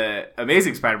well in The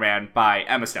Amazing Spider-Man by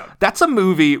Emma Stone. That's a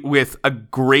movie with a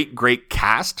great, great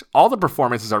cast. All the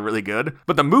performances are really good,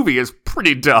 but the movie is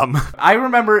pretty dumb. I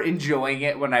remember enjoying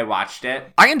it when I watched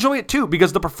it. I enjoy it too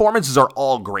because the performances are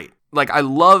all great. Like, I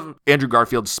love Andrew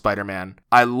Garfield's Spider-Man.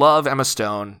 I love Emma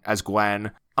Stone as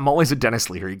Gwen. I'm always a Dennis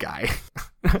Leary guy.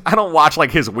 I don't watch,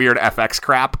 like, his weird FX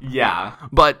crap. Yeah.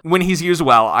 But when he's used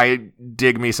well, I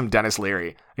dig me some Dennis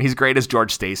Leary. And he's great as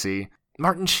George Stacy.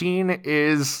 Martin Sheen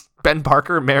is Ben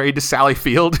Parker married to Sally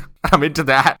Field. I'm into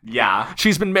that. Yeah.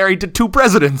 She's been married to 2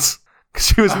 presidents.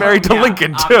 She was married to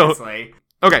Lincoln, too. Obviously.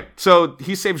 Okay, so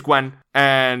he saves Gwen,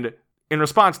 and in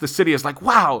response, the city is like,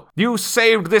 wow, you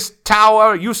saved this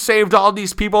tower, you saved all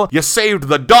these people, you saved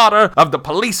the daughter of the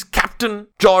police captain,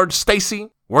 George Stacy.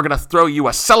 We're gonna throw you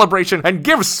a celebration and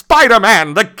give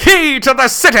Spider-Man the key to the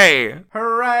city!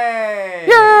 Hooray!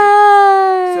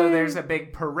 Yay! So there's a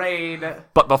big parade.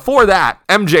 But before that,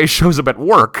 MJ shows up at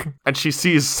work, and she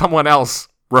sees someone else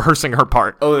rehearsing her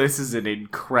part. Oh, this is an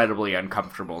incredibly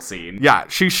uncomfortable scene. Yeah,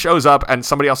 she shows up and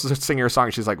somebody else is singing her song.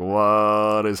 She's like,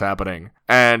 what is happening?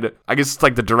 And I guess it's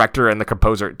like the director and the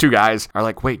composer, 2 guys, are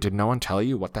like, wait, did no one tell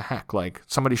you? What the heck? Like,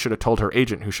 somebody should have told her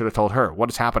agent who should have told her. What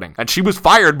is happening? And she was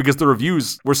fired because the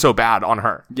reviews were so bad on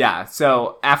her. Yeah,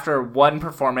 so after one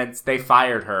performance, they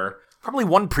fired her. Probably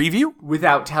one preview?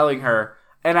 Without telling her.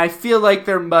 And I feel like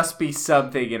there must be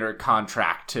something in her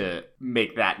contract to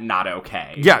make that not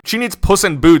okay. Yeah, she needs Puss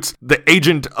in Boots, the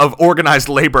agent of organized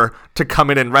labor, to come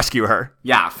in and rescue her.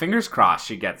 Yeah, fingers crossed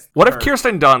she gets What if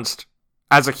Kirsten Dunst,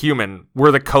 as a human,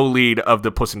 were the co-lead of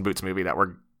the Puss in Boots movie that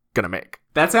we're gonna make?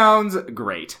 That sounds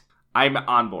great. I'm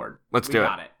on board. Let's do it.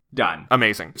 Got it. Done.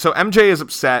 Amazing. So MJ is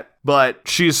upset, but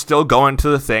she's still going to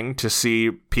the thing to see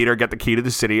Peter get the key to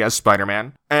the city as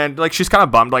Spider-Man. And, like, she's kind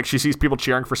of bummed. Like, she sees people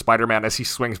cheering for Spider-Man as he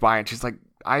swings by, and she's like,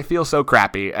 I feel so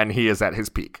crappy, and he is at his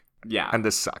peak. Yeah. And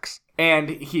this sucks. And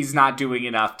he's not doing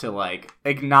enough to, like,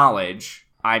 acknowledge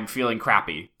I'm feeling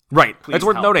crappy. Right. Please It's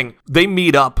worth help. noting, they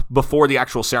meet up before the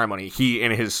actual ceremony, he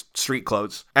in his street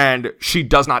clothes, and she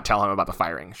does not tell him about the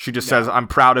firing. She just says, I'm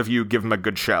proud of you, give him a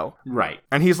good show. Right.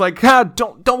 And he's like,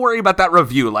 don't worry about that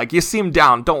review. Like, you seem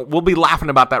down. We'll be laughing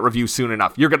about that review soon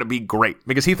enough. You're going to be great.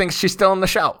 Because he thinks she's still in the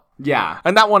show. Yeah.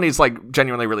 And that one is, like,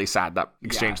 genuinely really sad, that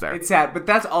exchange there. It's sad, but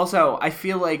that's also, I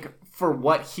feel like, for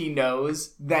what he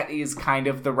knows, that is kind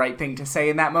of the right thing to say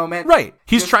in that moment. Right.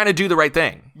 He's trying to do the right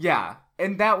thing. Yeah.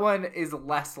 And that one is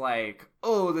less like,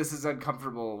 oh, this is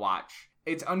uncomfortable to watch.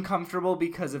 It's uncomfortable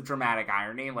because of dramatic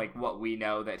irony, like what we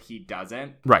know that he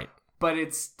doesn't. Right. But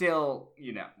it's still,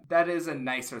 that is a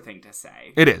nicer thing to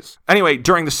say. It is. Anyway,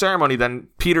 during the ceremony, then,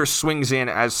 Peter swings in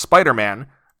as Spider-Man,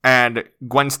 and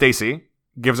Gwen Stacy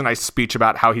gives a nice speech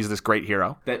about how he's this great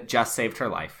hero. That just saved her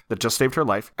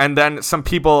life. And then some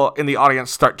people in the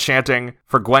audience start chanting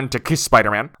for Gwen to kiss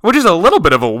Spider-Man, which is a little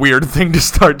bit of a weird thing to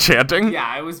start chanting.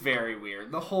 Yeah, it was very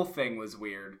weird. The whole thing was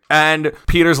weird. And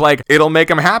Peter's like, it'll make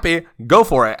him happy. Go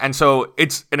for it. And so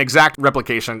it's an exact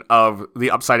replication of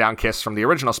the upside down kiss from the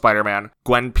original Spider-Man.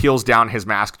 Gwen peels down his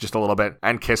mask just a little bit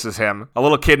and kisses him. A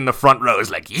little kid in the front row is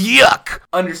like, yuck!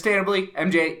 Understandably,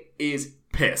 MJ is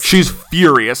pissed. She's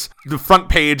furious. The front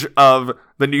page of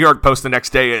The New York Post the next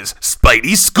day is,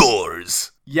 Spidey scores.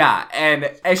 Yeah, and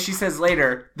as she says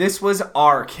later, this was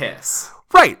our kiss.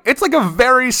 Right. It's like a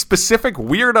very specific,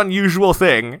 weird, unusual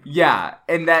thing. Yeah,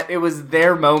 and that it was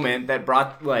their moment that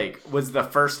was the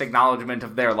first acknowledgement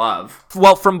of their love.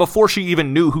 Well, from before she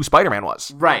even knew who Spider-Man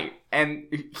was. Right, and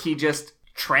he just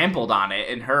trampled on it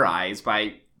in her eyes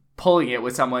by pulling it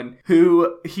with someone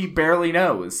who he barely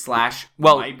knows,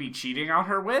 might be cheating on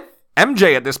her with.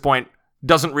 MJ at this point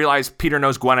doesn't realize Peter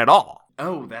knows Gwen at all.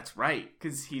 Oh, that's right,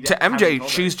 because he to MJ,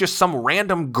 she's just some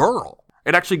random girl.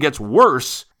 It actually gets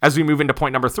worse as we move into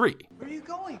point number 3. Where are you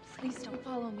going? Please don't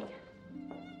follow me.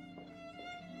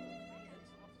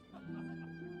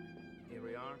 Here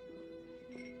we are.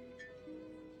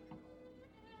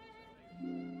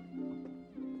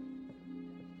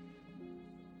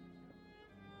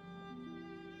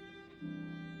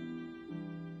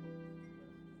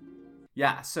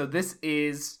 Yeah, so this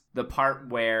is the part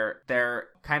where they're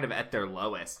kind of at their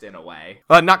lowest in a way.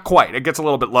 Not quite. It gets a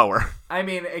little bit lower. I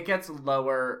mean, it gets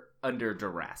lower under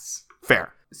duress.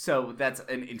 Fair. So that's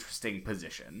an interesting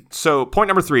position. So point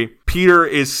number 3, Peter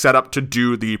is set up to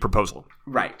do the proposal.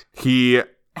 Right. He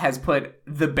has put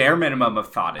the bare minimum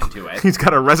of thought into it. He's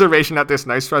got a reservation at this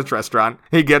nice French restaurant.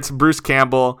 He gets Bruce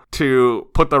Campbell to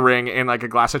put the ring in like a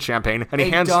glass of champagne, and he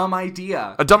hands a dumb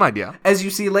idea. A dumb idea. As you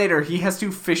see later, he has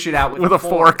to fish it out with a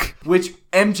fork, which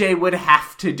MJ would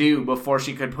have to do before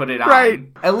she could put it on. Right.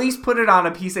 At least put it on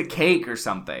a piece of cake or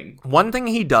something. One thing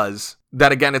he does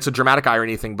that, again, it's a dramatic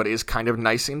irony thing, but is kind of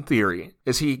nice in theory,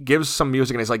 is he gives some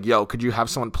music and he's like, yo, could you have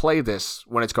someone play this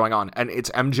when it's going on? And it's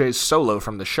MJ's solo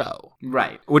from the show.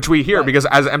 Right. Which we hear because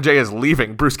as MJ is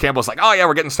leaving, Bruce Campbell's like, oh yeah,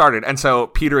 we're getting started. And so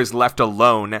Peter is left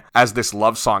alone as this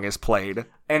love song is played.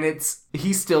 And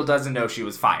he still doesn't know she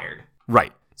was fired.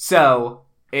 Right. So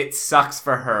it sucks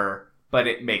for her, but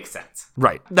it makes sense.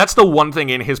 Right. That's the one thing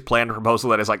in his planned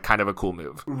proposal that is like kind of a cool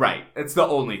move. Right. It's the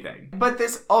only thing. But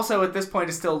this also at this point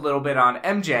is still a little bit on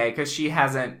MJ because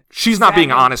she's not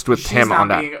being honest with him on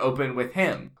that. She's not being open with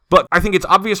him. But I think it's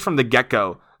obvious from the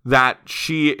get-go that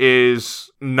she is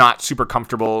not super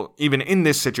comfortable even in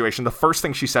this situation. The first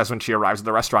thing she says when she arrives at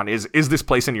the restaurant is this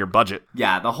place in your budget?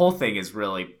 Yeah, the whole thing is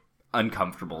really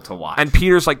uncomfortable to watch. And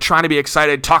Peter's like trying to be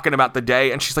excited, talking about the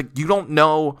day, and she's like, you don't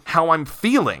know how I'm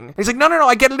feeling. And he's like, no,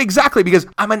 I get it exactly, because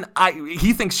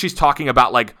he thinks she's talking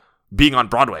about like being on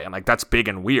Broadway, and like that's big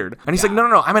and weird. And he's like,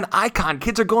 no, I'm an icon.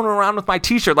 Kids are going around with my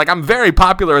t-shirt. Like I'm very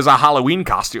popular as a Halloween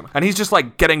costume. And he's just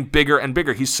like getting bigger and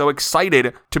bigger. He's so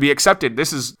excited to be accepted.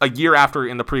 This is a year after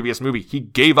in the previous movie, he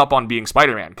gave up on being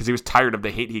Spider-Man because he was tired of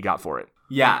the hate he got for it.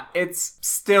 Yeah, it's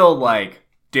still like,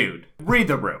 dude, read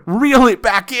the room. Reel it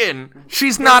back in.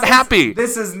 She's not happy.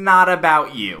 This is not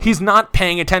about you. He's not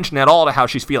paying attention at all to how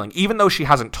she's feeling. Even though she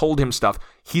hasn't told him stuff,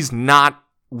 he's not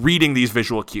reading these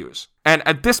visual cues. And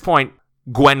at this point,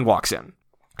 Gwen walks in.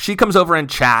 She comes over and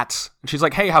chats, and she's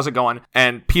like, hey, how's it going?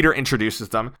 And Peter introduces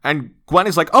them, and Gwen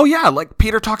is like, oh yeah, like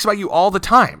Peter talks about you all the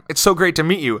time. It's so great to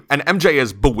meet you. And MJ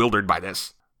is bewildered by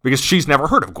this because she's never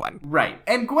heard of Gwen. Right.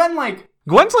 And Gwen's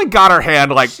like got her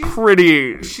hand like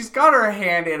pretty... She's got her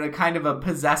hand in a kind of a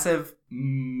possessive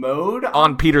mode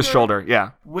on Peter's shoulder,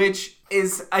 yeah. Which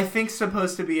is, I think,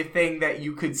 supposed to be a thing that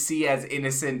you could see as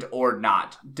innocent or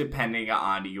not, depending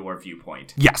on your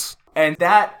viewpoint. Yes. And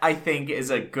that, I think, is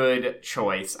a good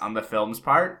choice on the film's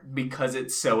part because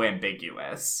it's so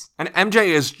ambiguous. And MJ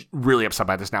is really upset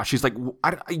by this now. She's like,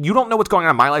 you don't know what's going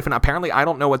on in my life, and apparently I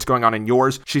don't know what's going on in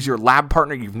yours. She's your lab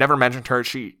partner. You've never mentioned her.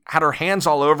 She had her hands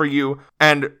all over you.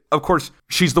 And, of course,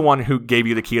 she's the one who gave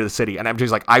you the key to the city. And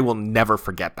MJ's like, I will never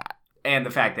forget that. And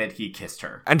the fact that he kissed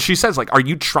her. And she says, like, are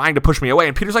you trying to push me away?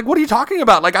 And Peter's like, what are you talking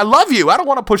about? Like, I love you. I don't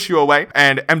want to push you away.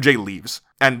 And MJ leaves.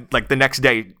 And, like, the next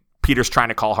day, Peter's trying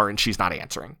to call her and she's not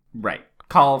answering. Right.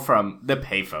 Call from the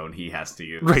payphone he has to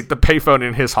use. Right, the payphone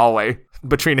in his hallway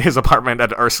between his apartment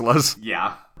and Ursula's.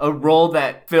 Yeah. A role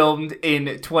that filmed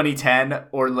in 2010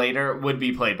 or later would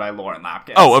be played by Lauren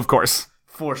Lapkus. Oh, of course.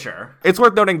 For sure. It's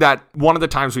worth noting that one of the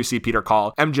times we see Peter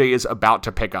call, MJ is about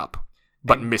to pick up,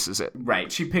 but misses it.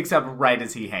 Right. She picks up right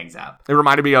as he hangs up. It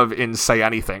reminded me of in Say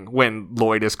Anything when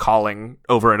Lloyd is calling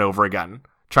over and over again,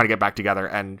 trying to get back together,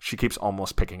 and she keeps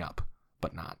almost picking up,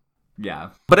 but not. Yeah.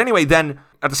 But anyway, then,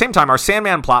 at the same time, our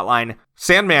Sandman plotline,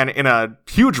 Sandman, in a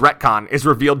huge retcon, is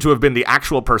revealed to have been the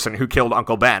actual person who killed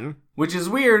Uncle Ben. Which is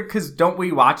weird, because don't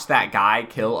we watch that guy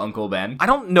kill Uncle Ben? I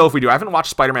don't know if we do. I haven't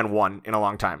watched Spider-Man 1 in a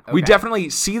long time. Okay. We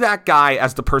definitely see that guy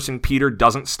as the person Peter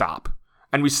doesn't stop,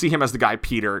 and we see him as the guy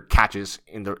Peter catches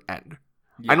in the end.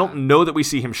 I don't know that we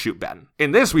see him shoot Ben.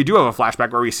 In this, we do have a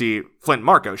flashback where we see Flint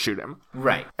Marko shoot him.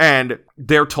 Right. And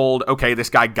they're told, okay, this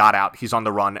guy got out. He's on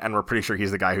the run, and we're pretty sure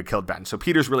he's the guy who killed Ben. So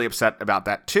Peter's really upset about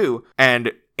that, too.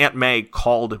 And Aunt May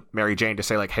called Mary Jane to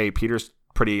say, like, hey, Peter's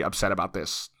pretty upset about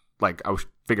this. Like, I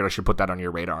figured I should put that on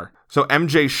your radar. So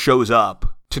MJ shows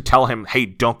up to tell him, hey,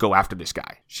 don't go after this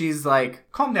guy. She's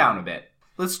like, calm down a bit.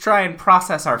 Let's try and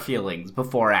process our feelings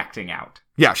before acting out.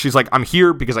 Yeah, she's like, I'm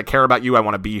here because I care about you. I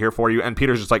want to be here for you. And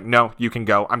Peter's just like, no, you can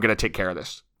go. I'm going to take care of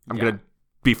this. I'm going to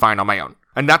be fine on my own.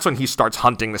 And that's when he starts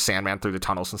hunting the Sandman through the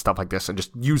tunnels and stuff like this and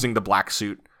just using the black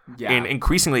suit in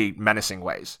increasingly menacing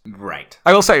ways. Right.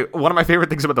 I will say, one of my favorite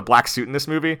things about the black suit in this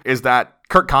movie is that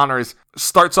Kirk Connors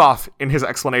starts off in his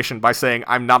explanation by saying,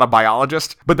 I'm not a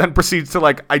biologist, but then proceeds to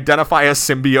like identify a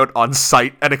symbiote on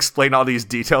sight and explain all these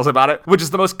details about it, which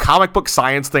is the most comic book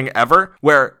science thing ever,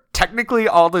 where technically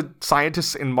all the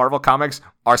scientists in Marvel Comics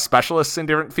are specialists in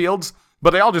different fields, but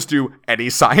they all just do any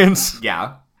science.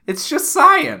 Yeah. It's just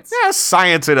science. Yeah,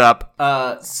 science it up.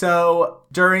 So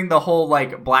during the whole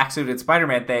like black suited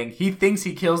Spider-Man thing, he thinks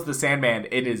he kills the Sandman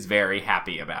and is very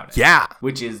happy about it. Yeah.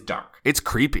 Which is dark. It's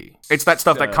creepy. It's that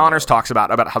stuff that Connors talks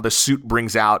about how the suit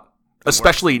brings out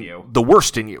especially the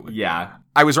worst in you. Yeah.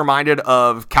 I was reminded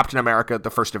of Captain America,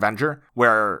 the First Avenger,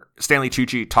 where Stanley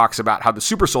Tucci talks about how the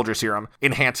super soldier serum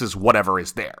enhances whatever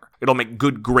is there. It'll make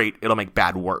good great, it'll make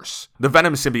bad worse. The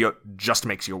Venom symbiote just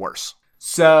makes you worse.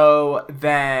 So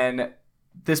then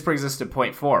this brings us to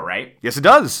point 4, right? Yes, it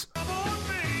does.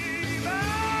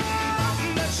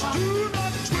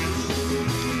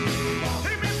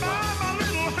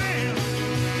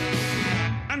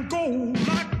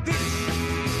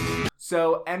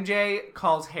 So MJ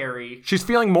calls Harry. She's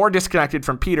feeling more disconnected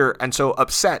from Peter and so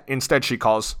upset. Instead, she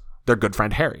calls their good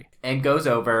friend Harry. And goes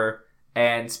over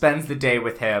and spends the day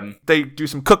with him. They do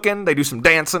some cooking. They do some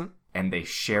dancing. And they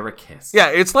share a kiss. Yeah,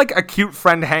 it's like a cute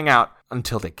friend hangout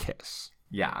until they kiss.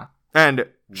 Yeah. And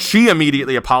she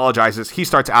immediately apologizes. He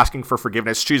starts asking for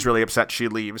forgiveness. She's really upset. She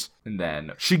leaves. And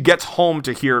then she gets home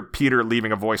to hear Peter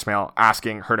leaving a voicemail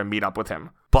asking her to meet up with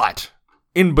him. But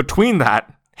in between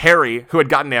that, Harry, who had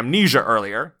gotten amnesia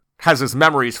earlier, has his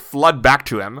memories flood back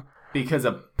to him. Because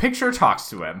a picture talks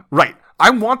to him. Right. I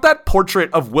want that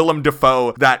portrait of Willem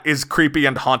Dafoe that is creepy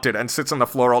and haunted and sits in the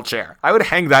floral chair. I would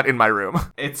hang that in my room.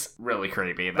 It's really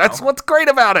creepy, though. That's what's great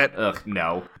about it. Ugh,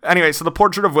 no. Anyway, so the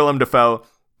portrait of Willem Dafoe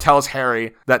tells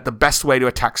Harry that the best way to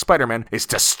attack Spider-Man is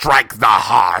to strike the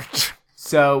heart.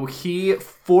 So he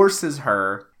forces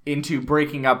her into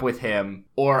breaking up with him,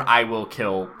 or I will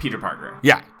kill Peter Parker.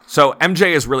 Yeah. So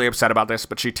MJ is really upset about this,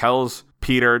 but she tells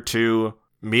Peter to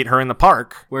meet her in the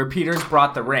park. Where Peter's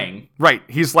brought the ring. Right.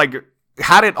 He's like,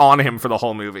 had it on him for the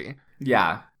whole movie.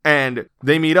 Yeah. And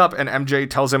they meet up and MJ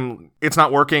tells him, it's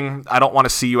not working. I don't want to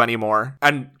see you anymore.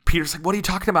 And Peter's like, what are you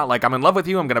talking about? Like, I'm in love with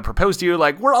you. I'm going to propose to you.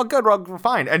 Like, we're all good. We're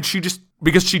fine. And she just,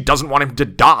 because she doesn't want him to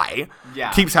die,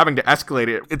 keeps having to escalate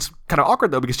it. It's kind of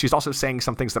awkward, though, because she's also saying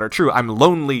some things that are true. I'm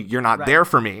lonely. You're not there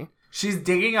for me. She's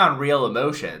digging on real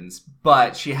emotions,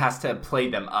 but she has to play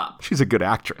them up. She's a good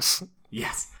actress.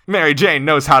 Yes. Mary Jane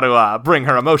knows how to bring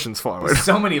her emotions forward. There's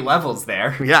so many levels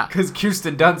there. Yeah. Because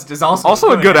Kirsten Dunst is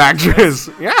also a good actress.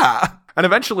 Yeah. And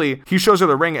eventually, he shows her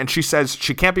the ring, and she says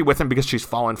she can't be with him because she's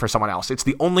fallen for someone else. It's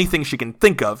the only thing she can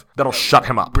think of that'll shut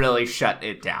him up. Really shut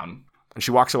it down. And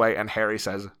she walks away, and Harry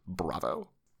says, bravo.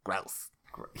 Gross.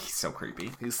 He's so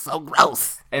creepy. He's so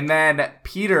gross. And then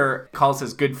Peter calls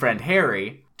his good friend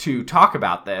Harry to talk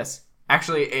about this.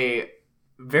 Actually, a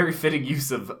very fitting use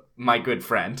of my good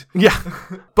friend. Yeah.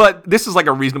 But this is like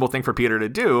a reasonable thing for Peter to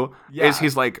do. Yeah. Is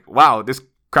he's like, wow, this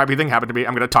crappy thing happened to me.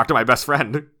 I'm going to talk to my best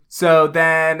friend. So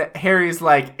then Harry's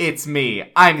like, it's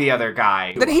me. I'm the other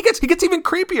guy. Then he gets even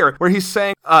creepier, where he's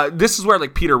saying, this is where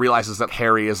like Peter realizes that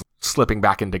Harry is slipping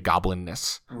back into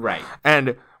goblinness. Right.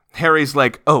 And Harry's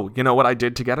like, oh, you know what I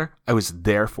did to get her? I was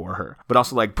there for her. But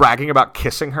also like bragging about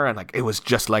kissing her and like, it was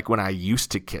just like when I used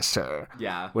to kiss her.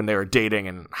 Yeah. When they were dating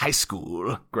in high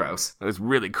school. Gross. It was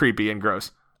really creepy and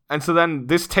gross. And so then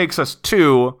this takes us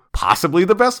to possibly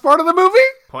the best part of the movie.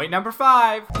 Point number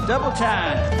 5. Double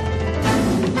time.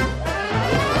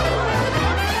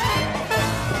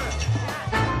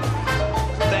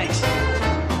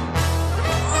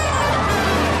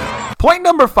 Point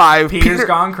number 5. Peter's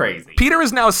gone crazy. Peter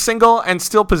is now single and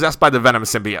still possessed by the Venom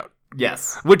symbiote.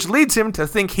 Yes. Which leads him to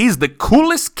think he's the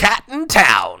coolest cat in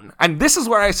town. And this is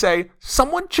where I say,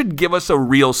 someone should give us a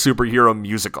real superhero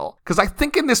musical. Because I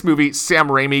think in this movie, Sam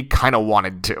Raimi kind of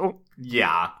wanted to.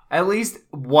 Yeah. At least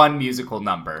one musical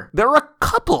number. There are a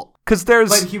couple. Because there's...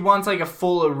 But he wants like a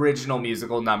full original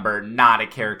musical number, not a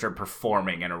character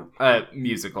performing in a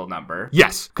musical number.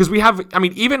 Yes, because we have, I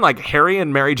mean, even like Harry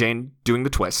and Mary Jane doing the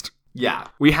twist. Yeah.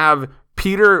 We have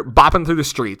Peter bopping through the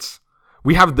streets.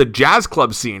 We have the jazz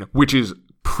club scene, which is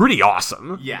pretty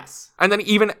awesome. Yes. And then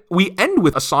even we end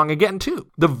with a song again, too.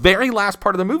 The very last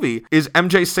part of the movie is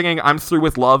MJ singing I'm Through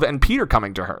With Love and Peter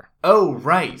coming to her. Oh,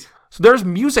 right. So there's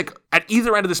music at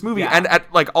either end of this movie and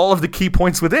at like all of the key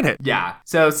points within it. Yeah.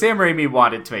 So Sam Raimi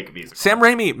wanted to make a musical. Sam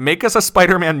Raimi, make us a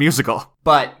Spider-Man musical.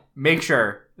 But make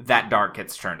sure that dark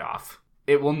gets turned off.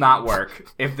 It will not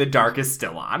work if the dark is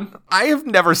still on. I have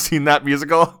never seen that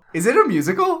musical. Is it a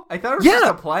musical? I thought it was just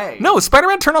a play. No,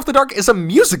 Spider-Man Turn Off the Dark is a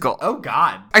musical. Oh,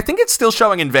 God. I think it's still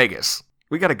showing in Vegas.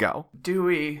 We gotta go. Do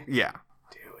we? Yeah.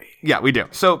 Yeah, we do.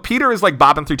 So Peter is like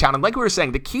bobbing through town. And like we were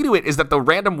saying, the key to it is that the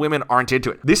random women aren't into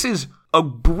it. This is a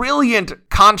brilliant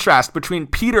contrast between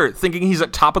Peter thinking he's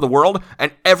at top of the world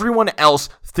and everyone else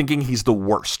thinking he's the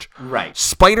worst. Right.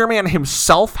 Spider-Man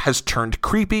himself has turned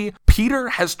creepy. Peter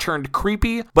has turned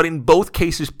creepy. But in both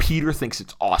cases, Peter thinks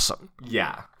it's awesome.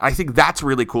 Yeah. I think that's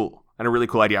really cool. And a really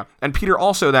cool idea. And Peter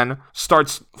also then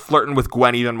starts flirting with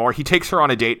Gwen even more. He takes her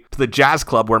on a date to the jazz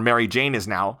club where Mary Jane is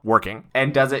now working.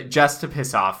 And does it just to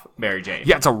piss off Mary Jane.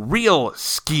 Yeah, it's a real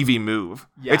skeevy move.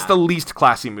 Yeah. It's the least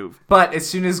classy move. But as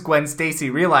soon as Gwen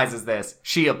Stacy realizes this,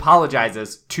 she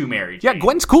apologizes to Mary Jane. Yeah,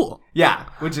 Gwen's cool. Yeah,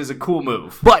 which is a cool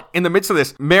move. But in the midst of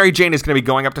this, Mary Jane is going to be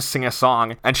going up to sing a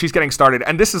song, and she's getting started.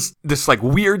 And this is this like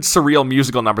weird, surreal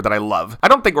musical number that I love. I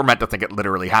don't think we're meant to think it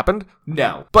literally happened.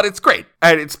 No. But it's great.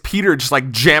 And it's Peter just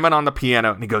like jamming on the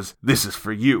piano, and he goes, "This is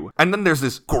for you." And then there's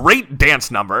this great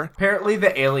dance number. Apparently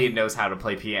the alien knows how to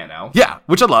play piano. Yeah,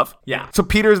 which I love. Yeah. So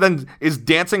Peter then is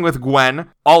dancing with Gwen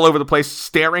all over the place,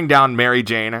 staring down Mary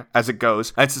Jane as it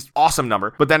goes. And it's this awesome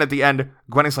number. But then at the end,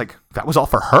 Gwen is like, "That was all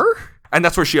for her?" And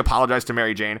that's where she apologized to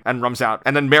Mary Jane and runs out.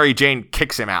 And then Mary Jane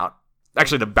kicks him out.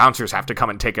 Actually, the bouncers have to come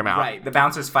and take him out. Right, the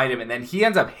bouncers fight him, and then he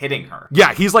ends up hitting her.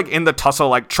 Yeah, he's like in the tussle,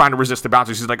 like trying to resist the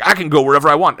bouncers. He's like, "I can go wherever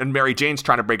I want." And Mary Jane's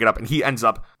trying to break it up, and he ends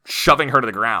up shoving her to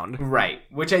the ground. Right,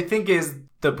 which I think is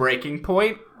the breaking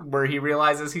point where he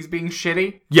realizes he's being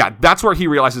shitty. Yeah, that's where he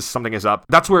realizes something is up.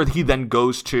 That's where he then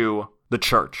goes to the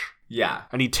church. Yeah.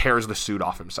 And he tears the suit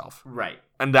off himself. Right.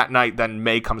 And that night, then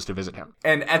May comes to visit him.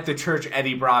 And at the church,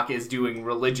 Eddie Brock is doing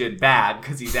religion bad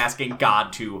because he's asking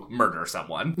God to murder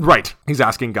someone. Right. He's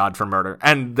asking God for murder.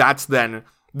 And that's then,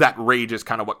 that rage is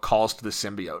kind of what calls to the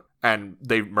symbiote. And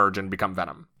they merge and become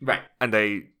Venom. Right. And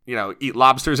they, you know, eat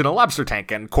lobsters in a lobster tank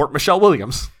and court Michelle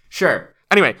Williams. Sure.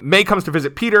 Anyway, May comes to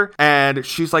visit Peter, and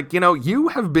she's like, "You know, you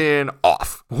have been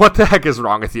off. What the heck is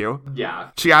wrong with you?" Yeah.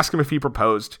 She asks him if he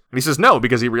proposed, and he says no,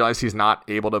 because he realized he's not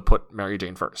able to put Mary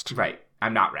Jane first. Right.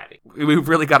 I'm not ready. We've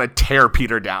really got to tear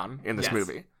Peter down in this Yes.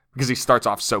 movie, because he starts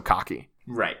off so cocky.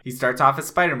 Right. He starts off as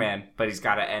Spider-Man, but he's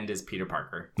got to end as Peter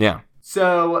Parker. Yeah.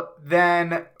 So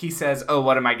then he says, "Oh,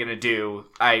 what am I going to do?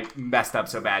 I messed up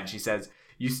so bad." She says,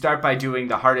 "You start by doing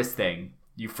the hardest thing.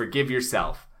 You forgive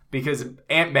yourself. Because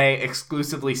Aunt May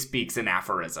exclusively speaks in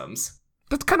aphorisms.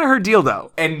 That's kind of her deal,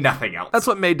 though. And nothing else. That's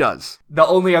what May does. The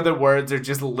only other words are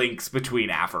just links between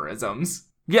aphorisms.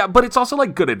 Yeah, but it's also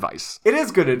like good advice. It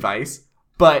is good advice,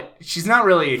 but she's not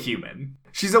really a human.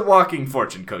 She's a walking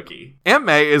fortune cookie. Aunt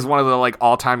May is one of the like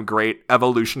all-time great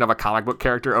evolution of a comic book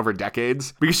character over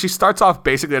decades, because she starts off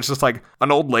basically as just like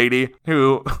an old lady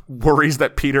who worries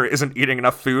that Peter isn't eating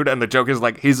enough food, and the joke is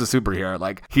like, he's a superhero,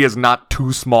 like he is not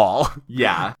too small.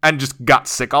 Yeah. And just got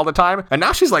sick all the time. And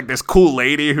now she's like this cool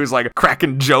lady who's like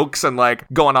cracking jokes and like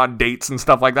going on dates and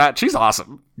stuff like that. She's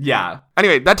awesome. Yeah.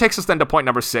 Anyway, that takes us then to point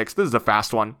number 6. This is a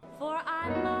fast one. For I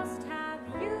must have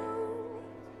you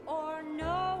or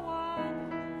no one.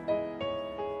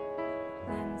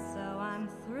 And so I'm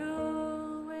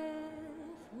through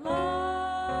with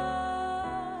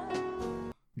love.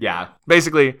 Yeah.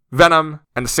 Basically, Venom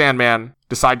and the Sandman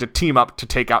decide to team up to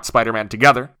take out Spider-Man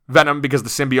together. Venom, because the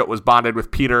symbiote was bonded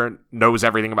with Peter, knows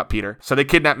everything about Peter. So they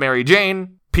kidnap Mary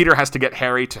Jane. Peter has to get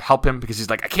Harry to help him because he's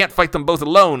like, "I can't fight them both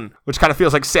alone," which kind of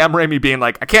feels like Sam Raimi being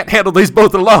like, "I can't handle these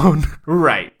both alone."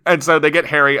 Right. And so they get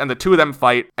Harry, and the two of them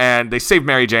fight, and they save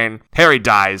Mary Jane. Harry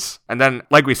dies. And then,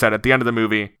 like we said, at the end of the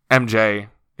movie, MJ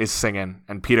is singing,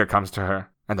 and Peter comes to her,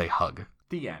 and they hug.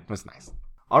 The end. It was nice.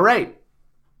 All right.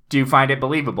 Do you find it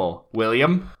believable,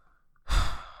 William?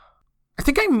 I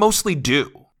think I mostly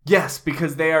do. Yes,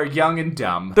 because they are young and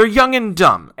dumb. They're young and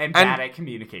dumb. And bad at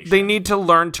communication. They need to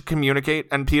learn to communicate,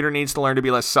 and Peter needs to learn to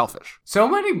be less selfish. So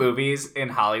many movies in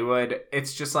Hollywood,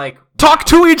 it's just like, Talk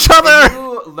to each other! if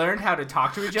you learned how to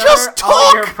talk to each other, Just all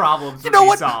talk! your problems You would know be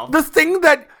what? solved. The thing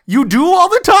that you do all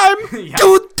the time? Yeah.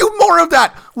 Do more of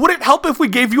that. Would it help if we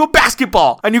gave you a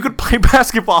basketball and you could play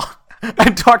basketball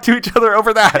and talk to each other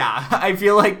over that? Yeah, I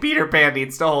feel like Peter Pan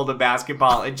needs to hold a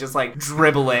basketball and just like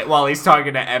dribble it while he's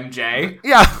talking to MJ.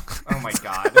 Yeah. Oh my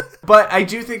god. But I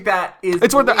do think that is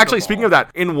It's worth it. Actually, believable. speaking of that,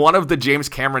 in one of the James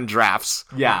Cameron drafts,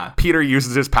 Yeah. Peter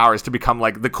uses his powers to become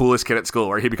like the coolest kid at school,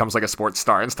 where he becomes like a sports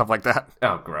star and stuff like that.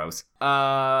 Oh, gross.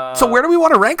 So where do we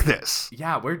want to rank this?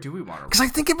 Yeah, where do we want to? Because I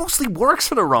think it mostly works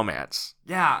for the romance.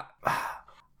 Yeah.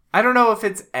 I don't know if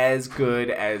it's as good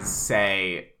as,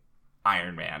 say,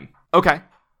 Iron Man. Okay. I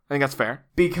think that's fair.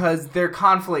 Because their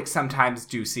conflicts sometimes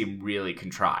do seem really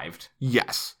contrived.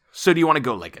 Yes. So do you want to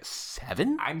go like a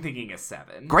 7? I'm thinking a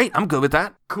 7. Great. I'm good with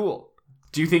that. Cool.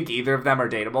 Do you think either of them are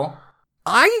dateable?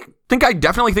 I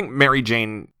definitely think Mary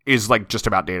Jane is like just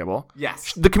about dateable.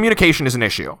 Yes. The communication is an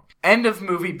issue. End of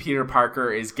movie Peter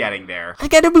Parker is getting there. I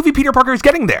get a movie Peter Parker is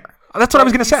getting there. That's what I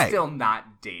was going to He's say. still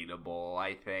not dateable,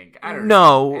 I think. I don't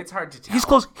No. know. It's hard to tell. He's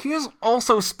close. He is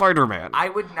also Spider-Man. I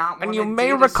would not want And to you may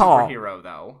date recall- a superhero,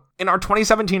 though. In our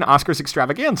 2017 Oscars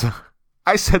extravaganza,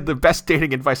 I said the best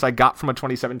dating advice I got from a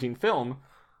 2017 film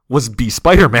was be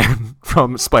Spider-Man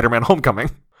from Spider-Man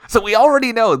Homecoming. So we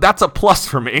already know that's a plus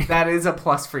for me. That is a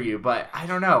plus for you, but I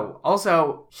don't know.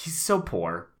 Also, he's so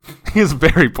poor. He's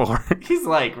very poor. He's,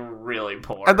 like, really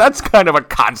poor. And that's kind of a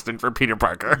constant for Peter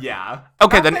Parker. Yeah.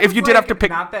 Okay, Not then that if you it's, did have like, to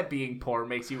pick- Not that being poor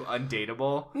makes you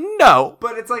undateable, No.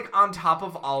 but it's, like, on top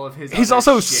of all of his He's other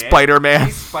also shit, Spider-Man.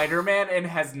 He's Spider-Man and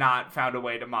has not found a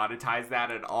way to monetize that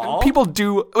at all. People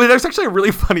do. Well, there's actually a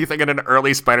really funny thing in an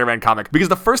early Spider-Man comic, because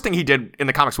the first thing he did in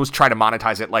the comics was try to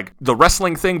monetize it, like the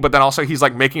wrestling thing, but then also he's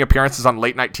like making appearances on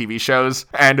late night TV shows,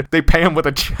 and they pay him with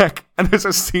a check, and there's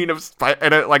a scene of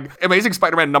like Amazing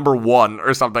Spider-Man #1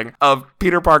 or something of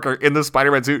Peter Parker in the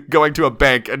Spider-Man suit going to a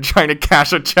bank and trying to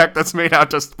cash a check that's made out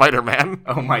to Spider-Man.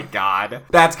 Oh my god.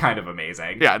 That's kind of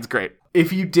amazing. Yeah, it's great.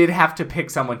 If you did have to pick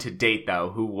someone to date,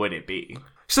 though, who would it be?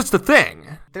 So that's the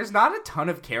thing. There's not a ton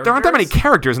of characters. There aren't that many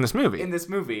characters in this movie. in this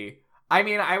movie. I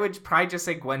mean, I would probably just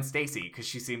say Gwen Stacy, because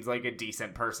she seems like a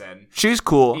decent person, She's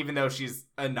cool. even though she's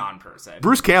a non-person.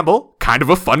 Bruce Campbell, kind of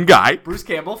a fun guy. Bruce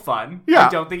Campbell, fun. Yeah. I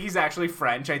don't think he's actually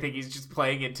French. I think he's just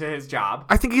playing into his job.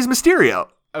 I think he's Mysterio.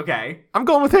 Okay, I'm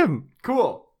going with him.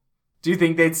 cool. Do you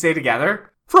think they'd stay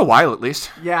together? For a while, at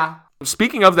least. Yeah,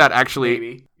 Speaking of that, actually,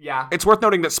 maybe. Yeah. it's worth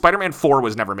noting that Spider-Man 4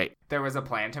 was never made. There was a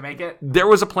plan to make it? There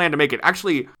was a plan to make it.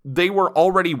 Actually, they were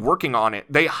already working on it.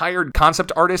 They hired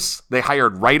concept artists. They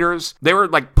hired writers. They were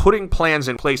like putting plans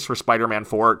in place for Spider-Man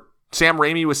 4. Sam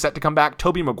Raimi was set to come back.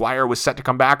 Tobey Maguire was set to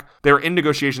come back. They were in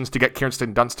negotiations to get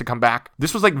Kirsten Dunst to come back.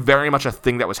 This was like very much a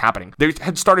thing that was happening. They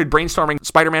had started brainstorming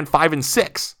Spider-Man 5 and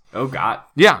 6. Oh, God.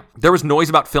 Yeah, there was noise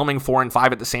about filming 4 and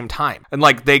 5 at the same time. And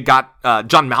like they got,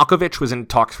 John Malkovich was in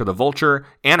talks for The Vulture.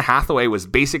 Anne Hathaway was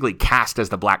basically cast as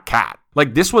the Black Cat.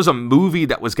 Like this was a movie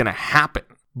that was going to happen.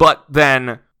 But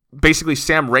then basically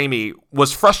Sam Raimi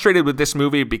was frustrated with this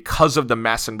movie because of the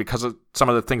mess and because of some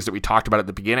of the things that we talked about at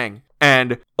the beginning.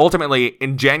 And ultimately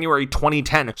in January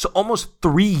 2010, so almost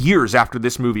 3 years after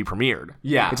this movie premiered.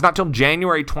 Yeah. It's not till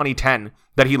January 2010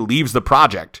 that he leaves the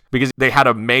project because they had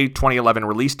a May 2011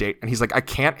 release date. And he's like, I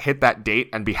can't hit that date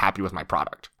and be happy with my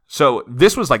product. So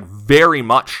this was like very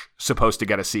much supposed to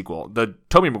get a sequel. The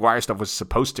Tobey Maguire stuff was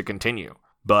supposed to continue.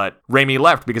 But Raimi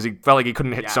left because he felt like he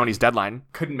couldn't hit Sony's deadline.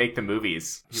 Couldn't make the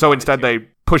movies. He So wanted instead to. they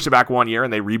pushed it back 1 year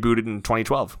and they rebooted in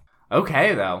 2012.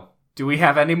 Okay, though. Do we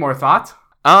have any more thoughts?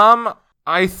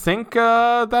 I think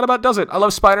that about does it. I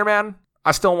love Spider-Man.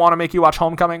 I still want to make you watch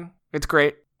Homecoming. It's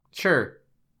great. Sure.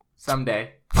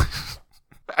 Someday.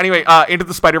 Anyway, Into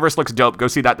the Spider-Verse looks dope. Go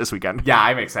see that this weekend. Yeah,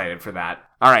 I'm excited for that.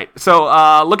 All right.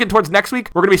 So looking towards next week,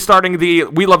 we're going to be starting the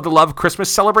We Love the Love Christmas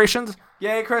celebrations.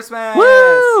 Yay, Christmas!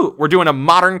 Woo! We're doing a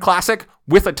modern classic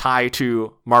with a tie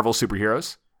to Marvel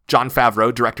superheroes. Jon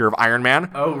Favreau, director of Iron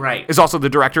Man, Oh, right. is also the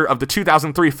director of the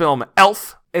 2003 film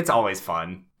Elf. It's always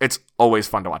fun. It's always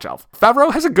fun to watch Elf.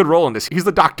 Favreau has a good role in this. He's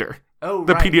the doctor. Oh,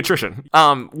 The right.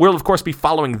 pediatrician. We'll, of course, be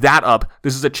following that up.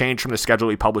 This is a change from the schedule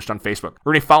we published on Facebook.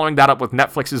 We're going to be following that up with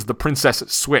Netflix's The Princess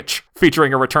Switch,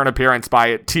 featuring a return appearance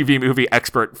by TV movie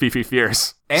expert Fifi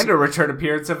Fierce. And a return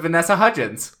appearance of Vanessa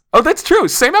Hudgens. Oh, that's true.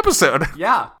 Same episode.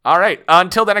 Yeah. All right.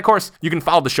 Until then, of course, you can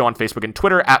follow the show on Facebook and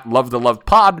Twitter at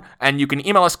LoveTheLovePod, and you can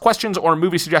email us questions or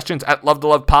movie suggestions at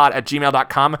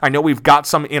LoveTheLovePod@gmail.com. I know we've got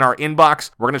some in our inbox.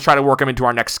 We're going to try to work them into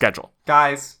our next schedule.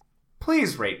 Guys,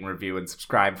 please rate and review and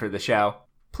subscribe for the show.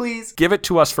 Please. Give it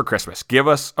to us for Christmas. Give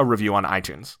us a review on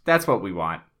iTunes. That's what we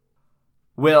want.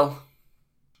 Will,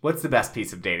 what's the best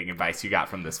piece of dating advice you got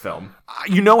from this film?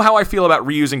 You know how I feel about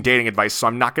reusing dating advice, so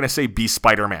I'm not going to say be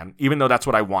Spider-Man, even though that's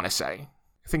what I want to say.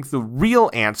 I think the real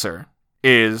answer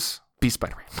is be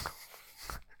Spider-Man.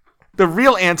 The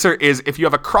real answer is if you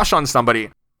have a crush on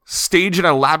somebody, stage an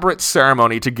elaborate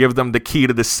ceremony to give them the key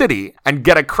to the city and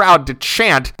get a crowd to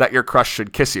chant that your crush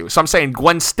should kiss you. So I'm saying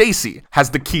Gwen Stacy has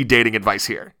the key dating advice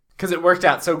here. Because it worked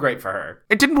out so great for her.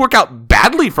 It didn't work out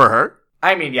badly for her.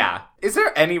 I mean, yeah. Is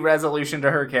there any resolution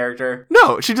to her character?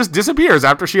 No, she just disappears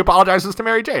after she apologizes to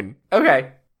Mary Jane.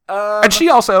 Okay. And she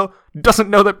also doesn't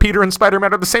know that Peter and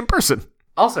Spider-Man are the same person.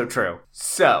 Also true.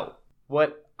 So,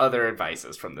 what other advice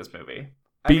is from this movie?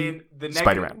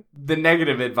 Spider-Man. The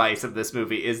negative advice of this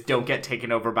movie is don't get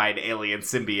taken over by an alien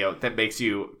symbiote that makes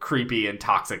you creepy and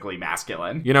toxically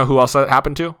masculine. You know who else that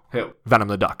happened to? Who? Venom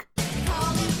the Duck.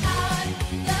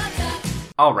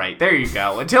 All right, there you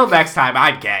go. Until next time,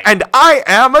 I'm gay. And I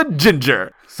am a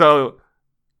ginger. So,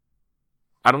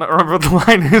 I don't remember what the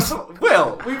line is.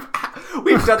 Will,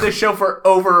 we've done this show for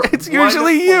over It's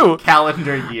usually you.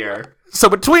 Calendar year. So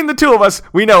between the two of us,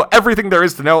 we know everything there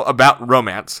is to know about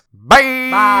romance. Bye!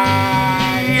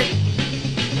 Bye!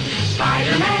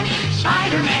 Spider-Man,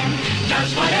 Spider-Man,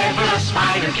 does whatever a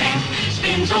spider can.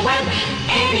 Spins a web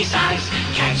any size,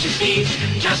 catches thieves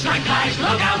just like flies.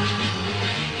 Look out,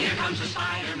 here comes the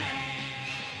Spider-Man.